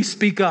 But when we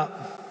speak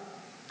up,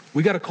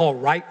 we got to call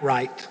right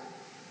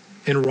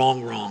and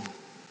wrong.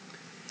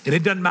 And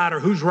it doesn't matter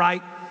who's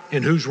right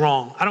and who's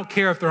wrong. I don't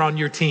care if they're on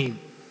your team.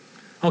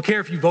 I don't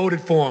care if you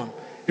voted for them,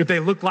 if they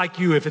look like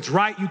you. If it's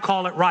right, you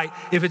call it right.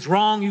 If it's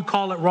wrong, you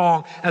call it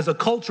wrong. As a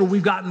culture,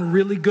 we've gotten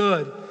really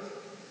good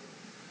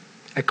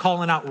at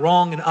calling out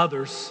wrong in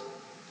others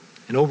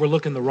and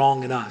overlooking the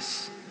wrong in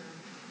us.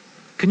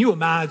 Can you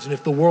imagine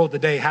if the world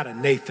today had a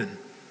Nathan?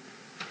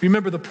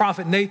 Remember the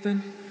prophet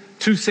Nathan?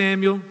 2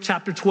 Samuel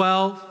chapter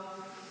 12.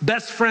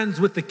 best friends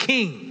with the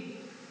king.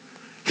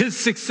 His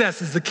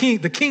success is the king.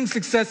 The king's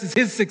success is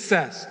his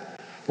success.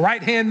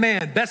 Right-hand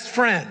man, best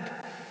friend.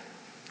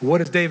 What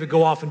does David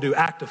go off and do?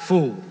 Act a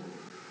fool.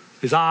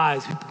 His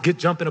eyes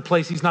jump in a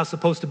place he's not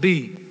supposed to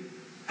be.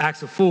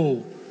 Acts a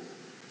fool.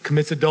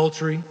 Commits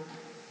adultery.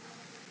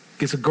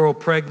 Gets a girl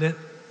pregnant.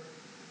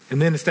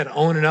 And then instead of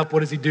owning up, what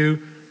does he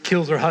do?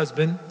 Kills her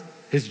husband,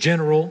 his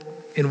general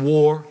in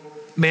war.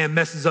 Man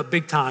messes up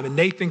big time. And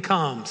Nathan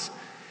comes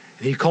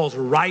and he calls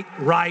right,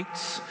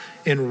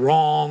 and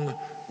wrong,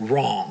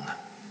 wrong.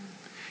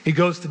 He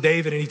goes to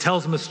David and he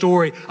tells him a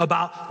story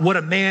about what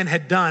a man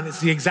had done. It's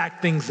the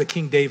exact things that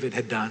King David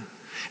had done.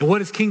 And what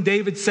does King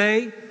David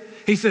say?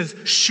 He says,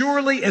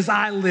 surely as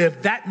I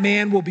live, that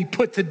man will be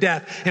put to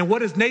death. And what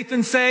does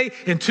Nathan say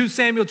in 2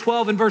 Samuel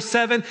 12 and verse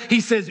 7?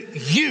 He says,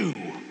 you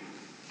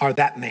are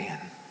that man.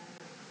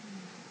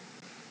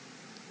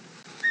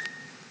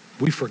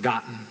 We've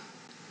forgotten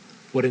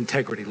what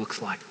integrity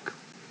looks like.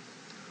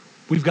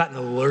 We've gotten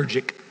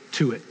allergic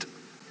to it.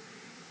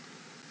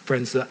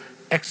 Friends, the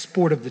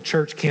export of the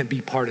church can't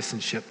be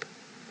partisanship.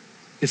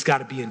 It's got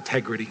to be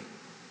integrity.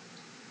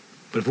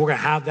 But if we're going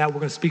to have that, we're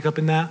going to speak up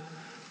in that,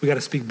 we got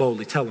to speak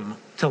boldly. Tell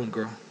him,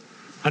 girl.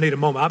 I need a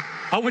moment.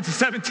 I went to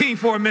 17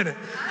 for a minute.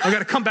 I got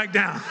to come back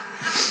down.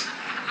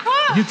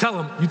 You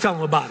tell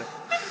him about it.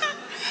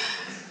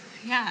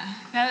 Yeah,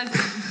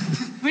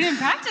 we didn't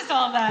practice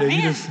all of that.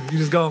 Yeah, you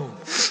just go home.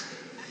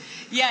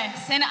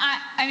 Yes, and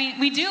I mean,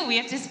 we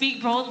have to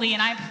speak boldly,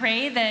 and I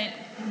pray that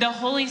the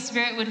Holy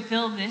Spirit would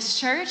fill this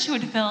church,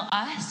 would fill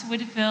us,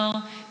 would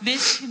fill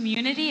this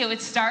community. It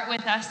would start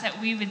with us, that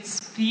we would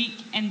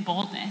speak in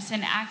boldness.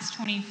 In Acts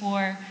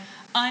 24,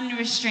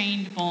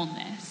 unrestrained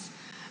boldness.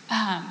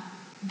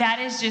 That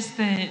is just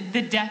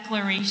the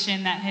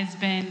declaration that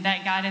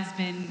God has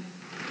been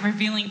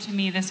revealing to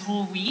me this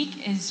whole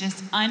week, is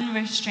just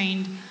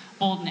unrestrained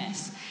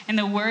boldness. And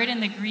the word in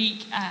the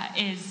Greek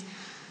is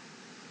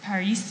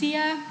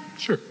parrhesia.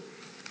 Sure.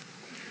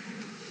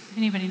 If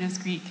anybody knows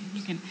Greek,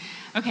 you can.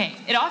 Okay,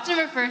 it often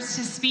refers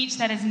to speech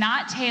that is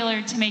not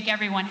tailored to make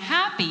everyone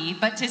happy,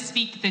 but to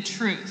speak the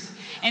truth,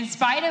 in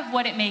spite of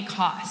what it may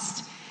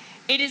cost.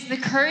 It is the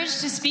courage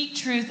to speak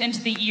truth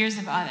into the ears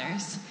of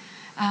others.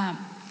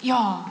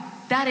 Y'all,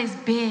 that is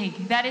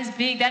big. That is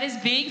big. That is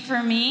big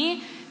for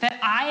me, that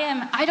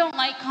I don't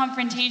like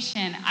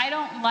confrontation. I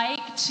don't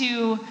like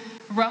to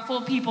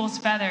ruffle people's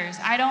feathers.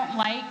 I don't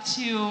like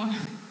to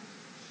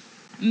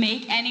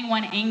make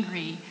anyone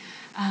angry.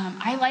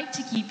 I like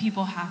to keep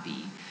people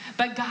happy.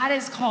 But God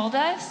has called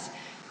us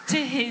to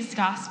his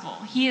gospel.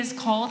 He has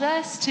called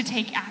us to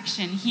take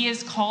action. He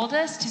has called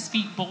us to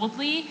speak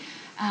boldly.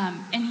 And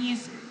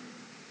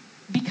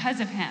because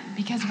of him,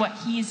 because what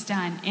he's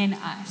done in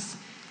us,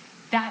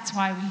 that's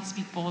why we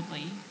speak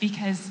boldly.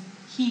 Because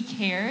he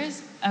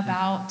cares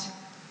about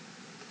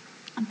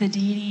the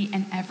deity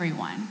and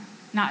everyone,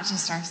 not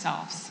just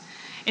ourselves.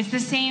 It's the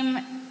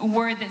same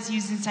word that's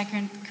used in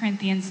 2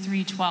 Corinthians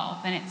 3:12.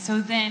 And it's,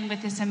 so then,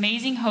 with this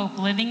amazing hope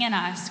living in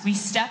us, we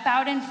step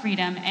out in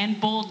freedom and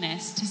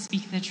boldness to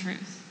speak the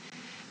truth.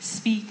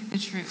 Speak the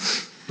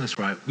truth. That's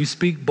right. We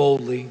speak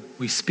boldly.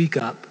 We speak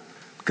up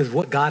because of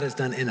what God has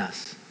done in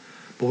us.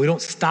 But we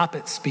don't stop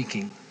at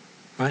speaking,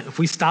 right? If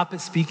we stop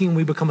at speaking,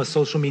 we become a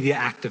social media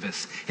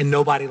activist, and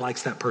nobody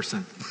likes that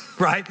person,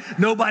 right?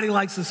 Nobody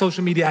likes the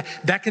social media.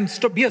 That can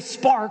be a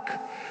spark,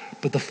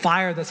 but the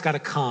fire that's got to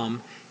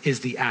come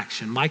is the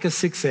action. Micah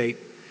 6:8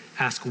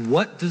 asks,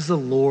 what does the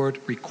Lord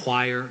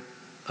require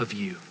of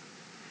you?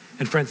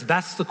 And friends,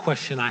 that's the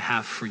question I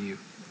have for you.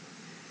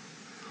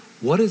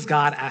 What is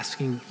God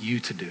asking you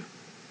to do?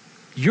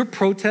 Your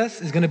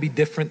protest is going to be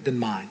different than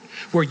mine.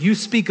 Where you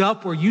speak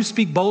up, where you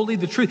speak boldly,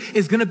 the truth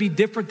is going to be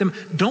different than.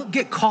 Don't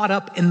get caught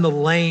up in the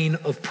lane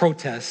of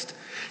protest.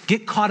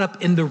 Get caught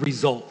up in the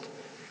result.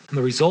 And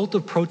the result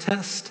of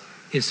protest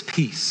is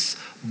peace.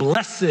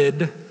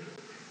 Blessed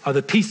are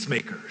the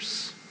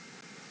peacemakers.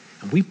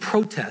 And we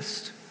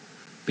protest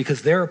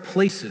because there are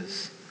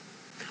places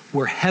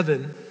where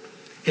heaven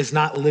is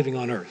not living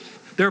on earth.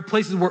 There are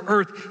places where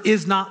earth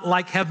is not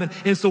like heaven.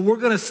 And so we're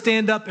going to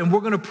stand up and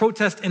we're going to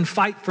protest and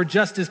fight for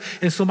justice.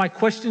 And so my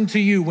question to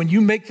you, when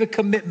you make the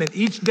commitment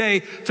each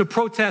day to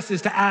protest,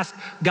 is to ask,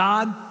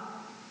 God,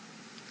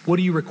 what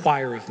do you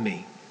require of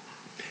me?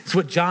 It's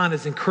what John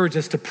has encouraged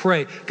us to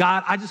pray.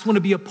 God, I just want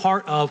to be a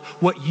part of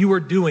what you are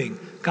doing.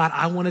 God,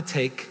 I want to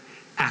take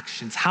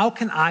actions. How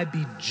can I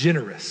be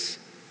generous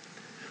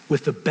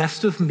with the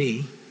best of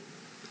me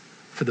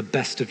for the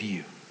best of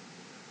you?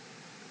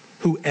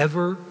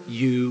 Whoever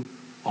you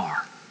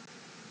are.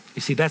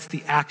 You see, that's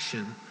the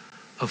action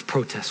of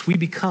protest. We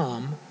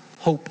become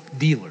hope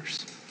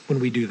dealers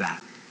when we do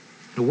that.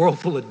 In a world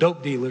full of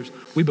dope dealers,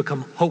 we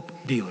become hope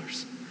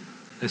dealers.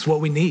 That's what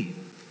we need.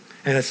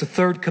 And that's the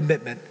third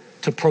commitment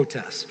to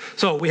protest.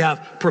 So we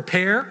have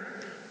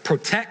prepare,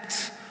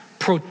 protect,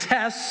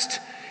 protest,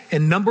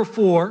 and number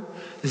 4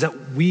 is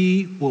that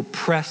we will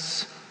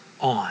press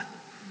on.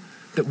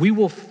 That we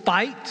will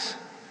fight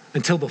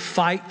until the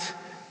fight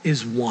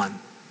is won.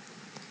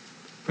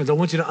 Friends, I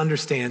want you to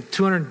understand,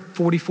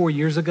 244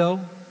 years ago,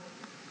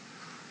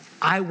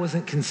 I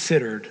wasn't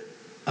considered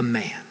a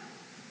man.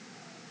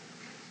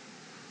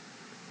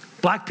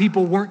 Black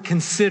people weren't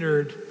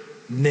considered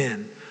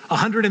men.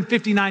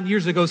 159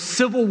 years ago,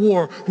 civil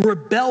war,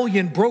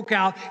 rebellion broke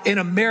out in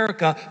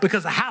America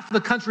because half of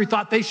the country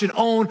thought they should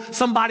own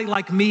somebody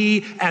like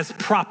me as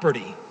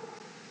property.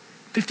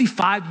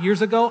 55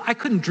 years ago, I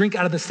couldn't drink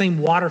out of the same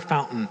water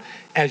fountain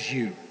as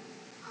you.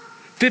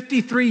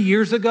 53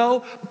 years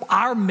ago,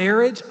 our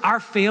marriage, our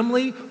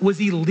family was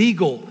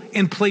illegal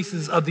in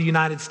places of the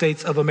United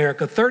States of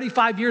America.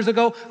 35 years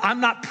ago,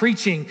 I'm not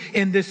preaching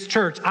in this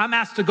church. I'm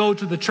asked to go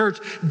to the church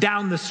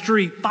down the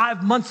street.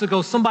 5 months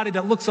ago, somebody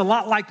that looks a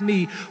lot like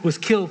me was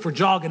killed for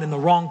jogging in the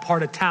wrong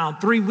part of town.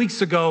 3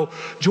 weeks ago,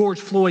 George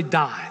Floyd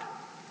died.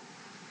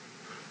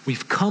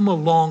 We've come a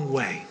long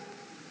way,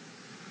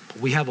 but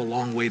we have a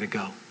long way to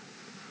go.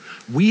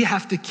 We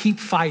have to keep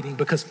fighting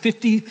because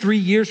 53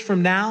 years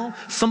from now,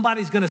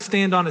 somebody's going to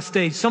stand on a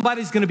stage.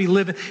 Somebody's going to be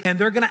living, and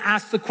they're going to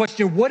ask the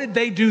question, what did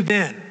they do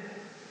then?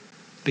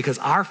 Because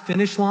our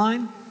finish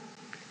line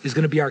is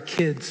going to be our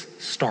kids'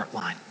 start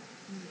line.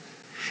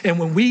 And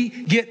when we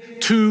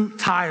get too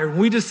tired, when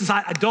we just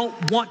decide, I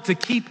don't want to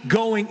keep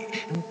going,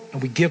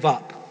 and we give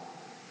up,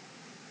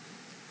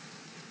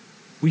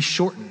 we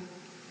shorten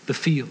the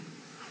field.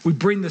 We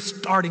bring the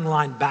starting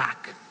line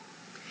back.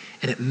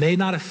 And it may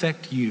not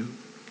affect you,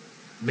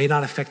 may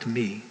not affect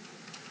me,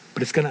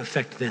 but it's going to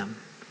affect them.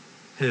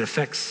 And it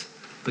affects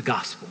the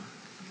gospel.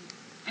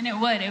 And it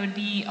would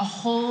be a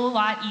whole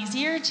lot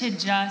easier to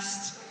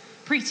just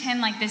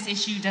pretend like this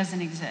issue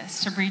doesn't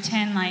exist, to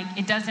pretend like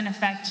it doesn't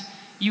affect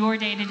your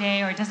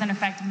day-to-day or it doesn't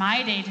affect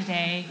my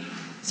day-to-day,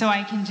 so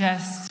I can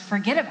just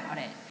forget about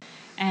it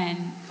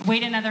and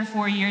wait another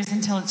 4 years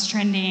until it's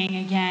trending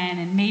again,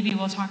 and maybe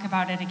we'll talk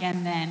about it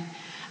again then.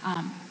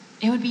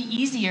 It would be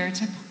easier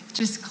to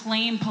just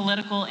claim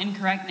political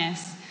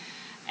incorrectness,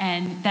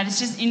 and that it's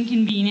just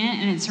inconvenient,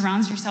 and it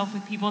surrounds yourself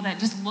with people that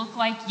just look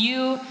like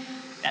you,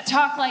 that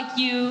talk like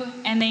you,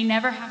 and they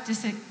never have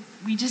to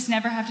we just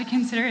never have to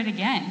consider it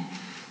again.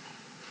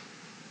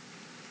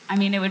 I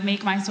mean, it would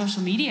make my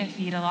social media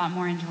feed a lot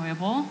more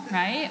enjoyable,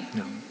 right?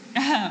 No.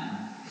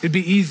 It'd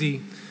be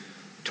easy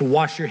to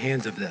wash your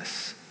hands of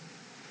this,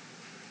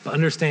 but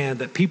understand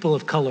that people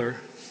of color,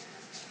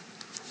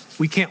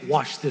 we can't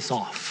wash this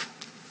off.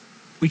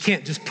 We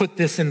can't just put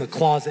this in the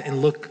closet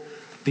and look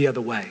the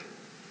other way.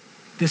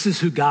 This is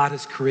who God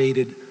has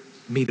created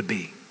me to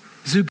be.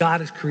 This is who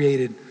God has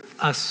created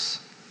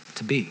us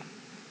to be.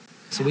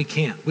 So we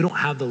don't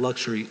have the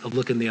luxury of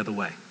looking the other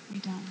way. We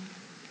don't.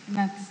 And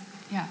that's,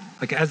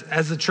 Like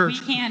as a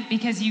church. We can't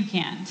because you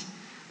can't.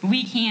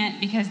 We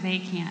can't because they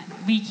can't.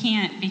 We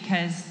can't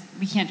because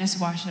we can't just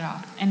wash it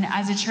off. And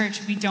as a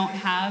church, we don't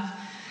have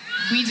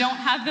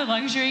the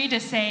luxury to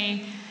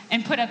say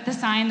and put up the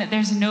sign that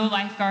there's no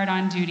lifeguard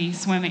on duty,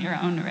 swim at your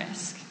own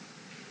risk.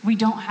 We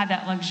don't have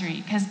that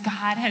luxury because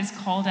God has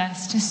called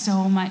us to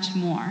so much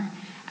more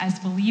as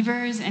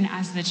believers and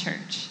as the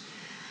church.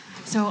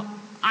 So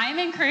I'm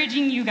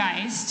encouraging you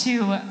guys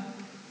to,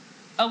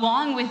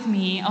 along with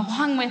me,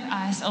 along with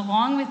us,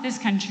 along with this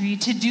country,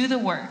 to do the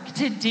work,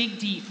 to dig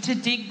deep, to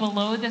dig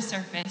below the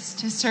surface,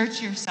 to search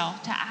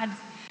yourself, to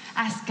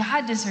ask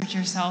God to search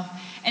yourself,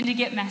 and to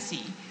get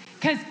messy,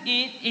 because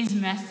it is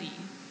messy.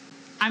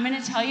 I'm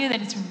going to tell you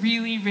that it's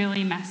really,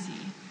 really messy.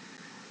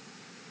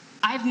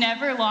 I've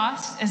never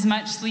lost as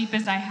much sleep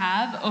as I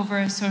have over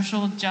a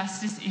social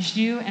justice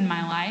issue in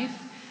my life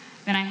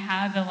than I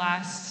have the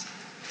last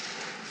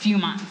few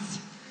months.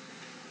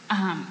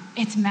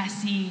 It's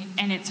messy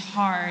and it's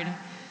hard,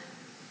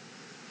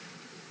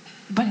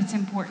 but it's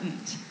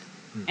important.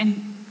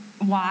 And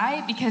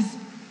why? Because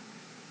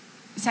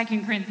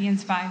 2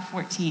 Corinthians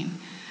 5:14,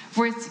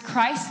 for it's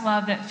Christ's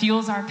love that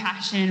fuels our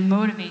passion and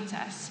motivates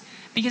us,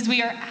 because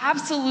we are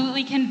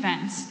absolutely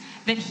convinced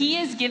that he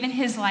has given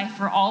his life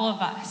for all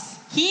of us.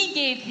 He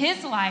gave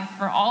his life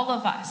for all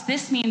of us.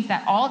 This means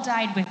that all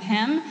died with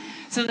him,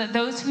 so that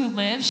those who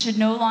live should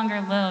no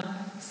longer live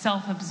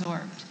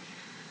self-absorbed,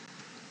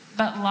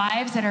 but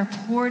lives that are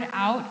poured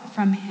out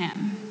from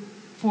him,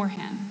 for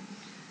him,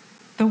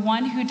 the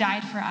one who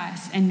died for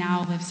us and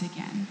now lives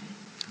again.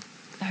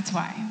 That's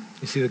why.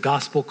 You see, the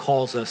gospel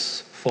calls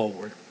us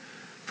forward.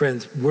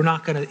 Friends, we're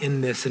not going to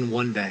end this in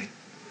one day,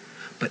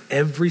 but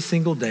every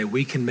single day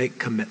we can make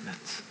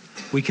commitments.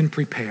 We can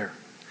prepare.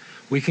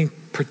 We can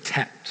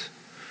protect.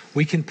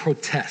 We can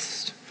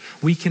protest.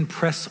 We can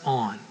press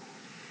on.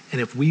 And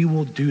if we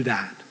will do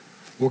that,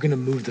 we're going to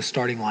move the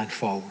starting line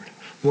forward.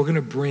 We're going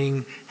to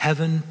bring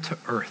heaven to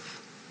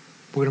earth.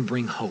 We're going to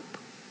bring hope.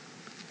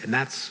 And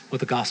that's what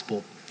the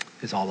gospel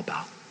is all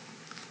about.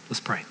 Let's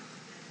pray.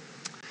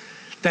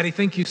 Daddy,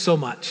 thank you so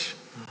much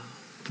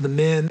for the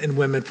men and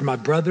women, for my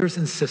brothers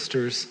and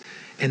sisters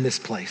in this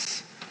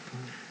place.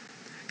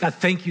 God,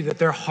 thank you that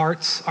their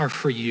hearts are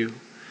for you.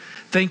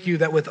 Thank you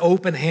that with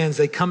open hands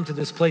they come to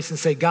this place and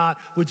say, God,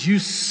 would you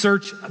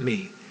search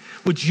me?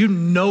 Would you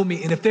know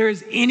me? And if there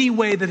is any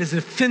way that is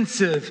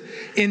offensive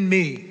in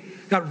me,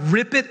 God,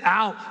 rip it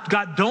out.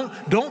 God,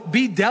 don't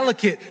be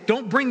delicate.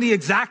 Don't bring the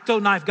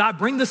X-Acto knife. God,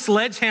 bring the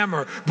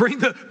sledgehammer. Bring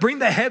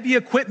the heavy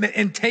equipment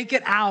and take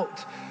it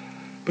out.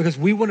 Because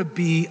we want to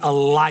be a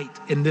light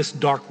in this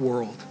dark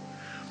world.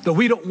 That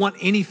we don't want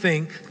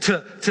anything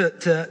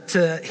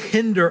to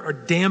hinder or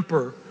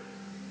damper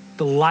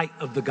the light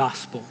of the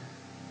gospel.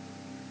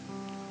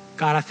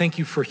 God, I thank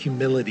you for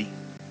humility.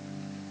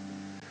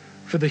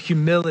 For the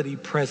humility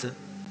present.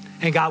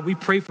 And God, we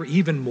pray for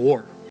even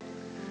more.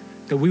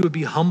 That we would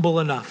be humble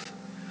enough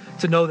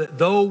to know that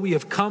though we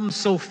have come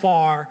so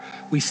far,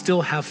 we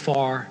still have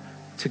far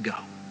to go.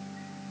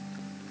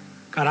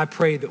 God, I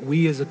pray that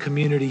we as a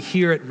community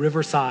here at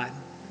Riverside,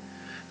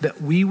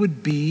 that we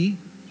would be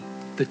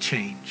the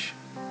change,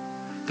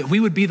 that we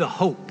would be the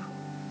hope,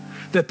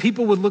 that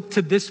people would look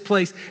to this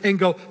place and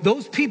go,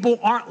 those people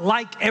aren't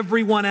like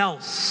everyone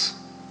else.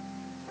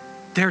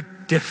 They're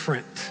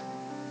different.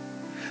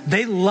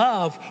 They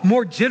love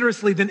more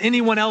generously than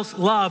anyone else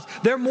loves.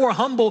 They're more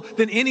humble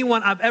than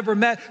anyone I've ever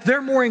met.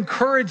 They're more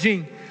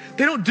encouraging.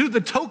 They don't do the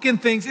token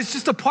things. It's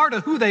just a part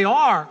of who they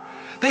are.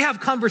 They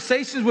have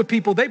conversations with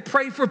people. They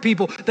pray for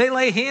people. They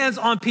lay hands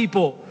on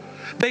people.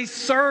 They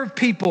serve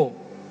people.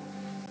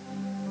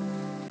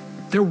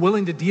 They're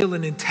willing to deal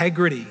in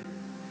integrity.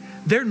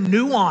 They're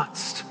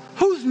nuanced.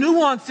 Who's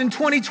nuanced in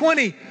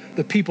 2020?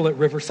 The people at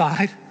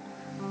Riverside.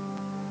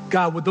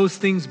 God, would those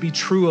things be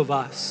true of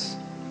us?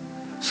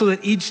 So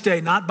that each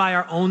day, not by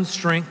our own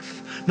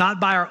strength, not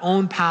by our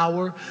own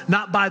power,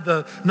 not by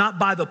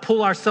the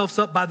pull ourselves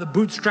up by the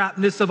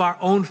bootstrapness of our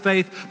own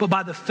faith, but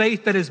by the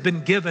faith that has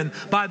been given,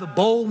 by the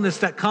boldness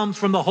that comes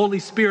from the Holy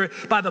Spirit,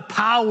 by the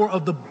power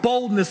of the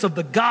boldness of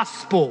the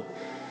gospel,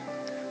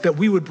 that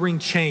we would bring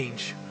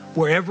change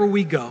wherever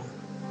we go,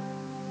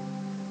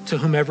 to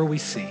whomever we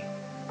see.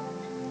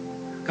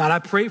 God, I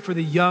pray for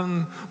the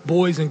young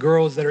boys and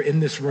girls that are in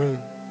this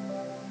room.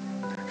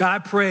 God, I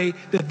pray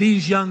that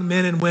these young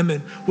men and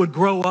women would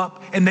grow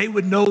up and they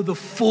would know the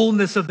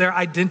fullness of their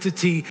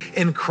identity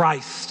in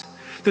Christ.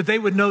 That they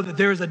would know that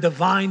there is a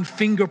divine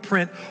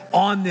fingerprint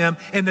on them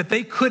and that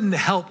they couldn't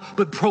help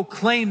but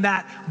proclaim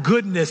that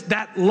goodness,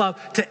 that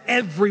love to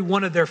every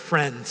one of their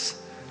friends.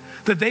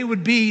 That they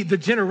would be the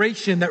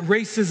generation that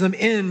racism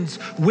ends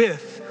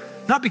with.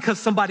 Not because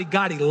somebody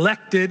got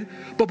elected,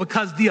 but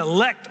because the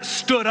elect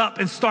stood up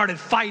and started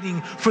fighting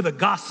for the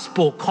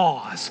gospel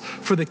cause,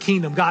 for the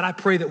kingdom. God, I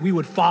pray that we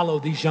would follow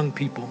these young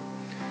people,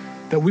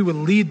 that we would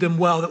lead them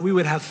well, that we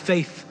would have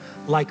faith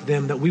like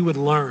them, that we would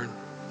learn.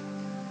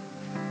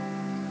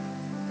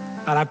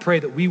 God, I pray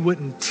that we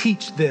wouldn't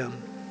teach them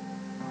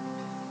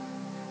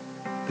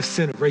the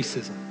sin of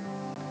racism.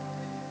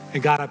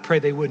 And God, I pray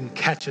they wouldn't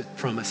catch it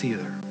from us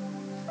either.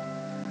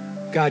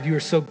 God, you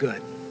are so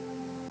good.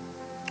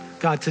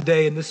 God,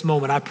 today in this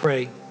moment, I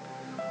pray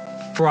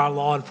for our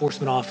law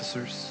enforcement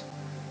officers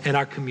and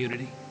our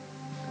community.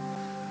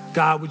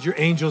 God, would your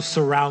angels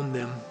surround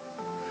them?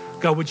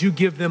 God, would you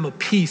give them a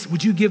peace?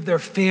 Would you give their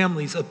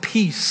families a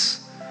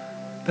peace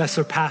that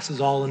surpasses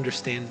all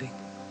understanding?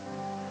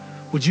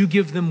 Would you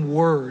give them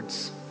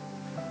words?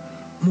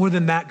 More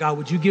than that, God,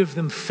 would you give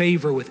them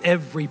favor with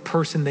every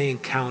person they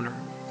encounter?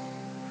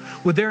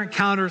 Would their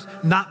encounters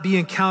not be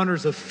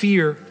encounters of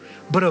fear,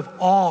 but of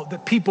awe,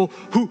 that people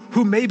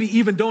who maybe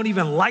even don't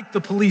even like the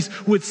police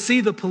would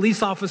see the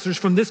police officers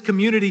from this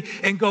community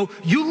and go,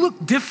 you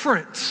look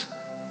different.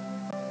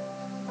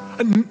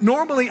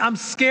 Normally I'm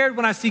scared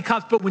when I see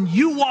cops, but when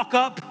you walk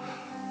up,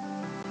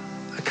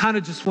 I kind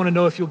of just want to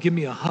know if you'll give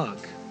me a hug.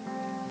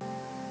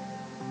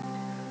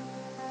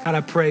 God,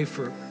 I pray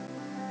for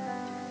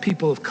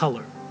people of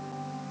color,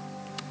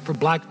 for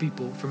Black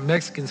people, for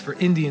Mexicans, for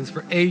Indians,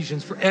 for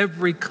Asians, for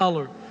every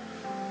color.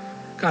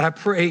 God, I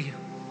pray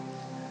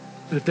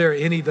that if there are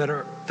any that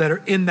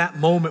are in that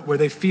moment where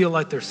they feel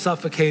like they're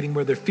suffocating,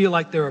 where they feel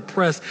like they're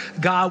oppressed,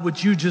 God,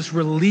 would you just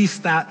release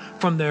that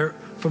from their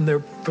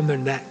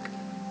neck?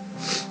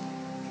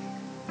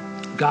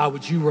 God,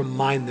 would you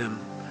remind them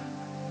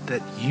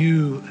that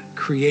you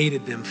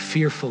created them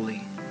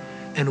fearfully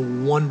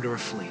and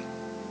wonderfully?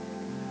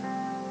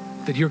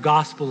 That your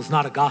gospel is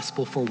not a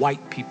gospel for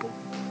white people,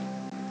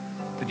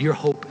 that your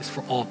hope is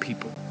for all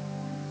people.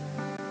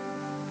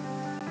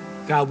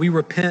 God, we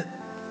repent.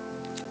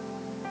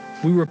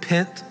 We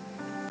repent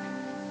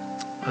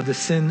of the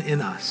sin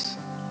in us.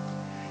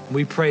 And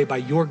we pray by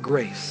your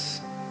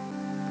grace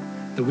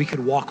that we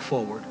could walk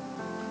forward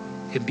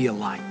and be a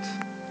light.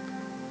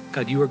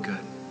 God, you are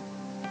good.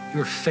 You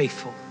are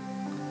faithful.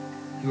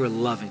 You are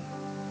loving.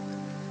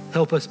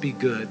 Help us be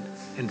good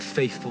and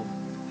faithful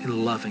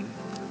and loving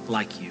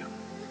like you.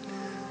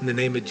 In the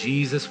name of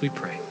Jesus, we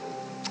pray.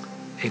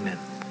 Amen.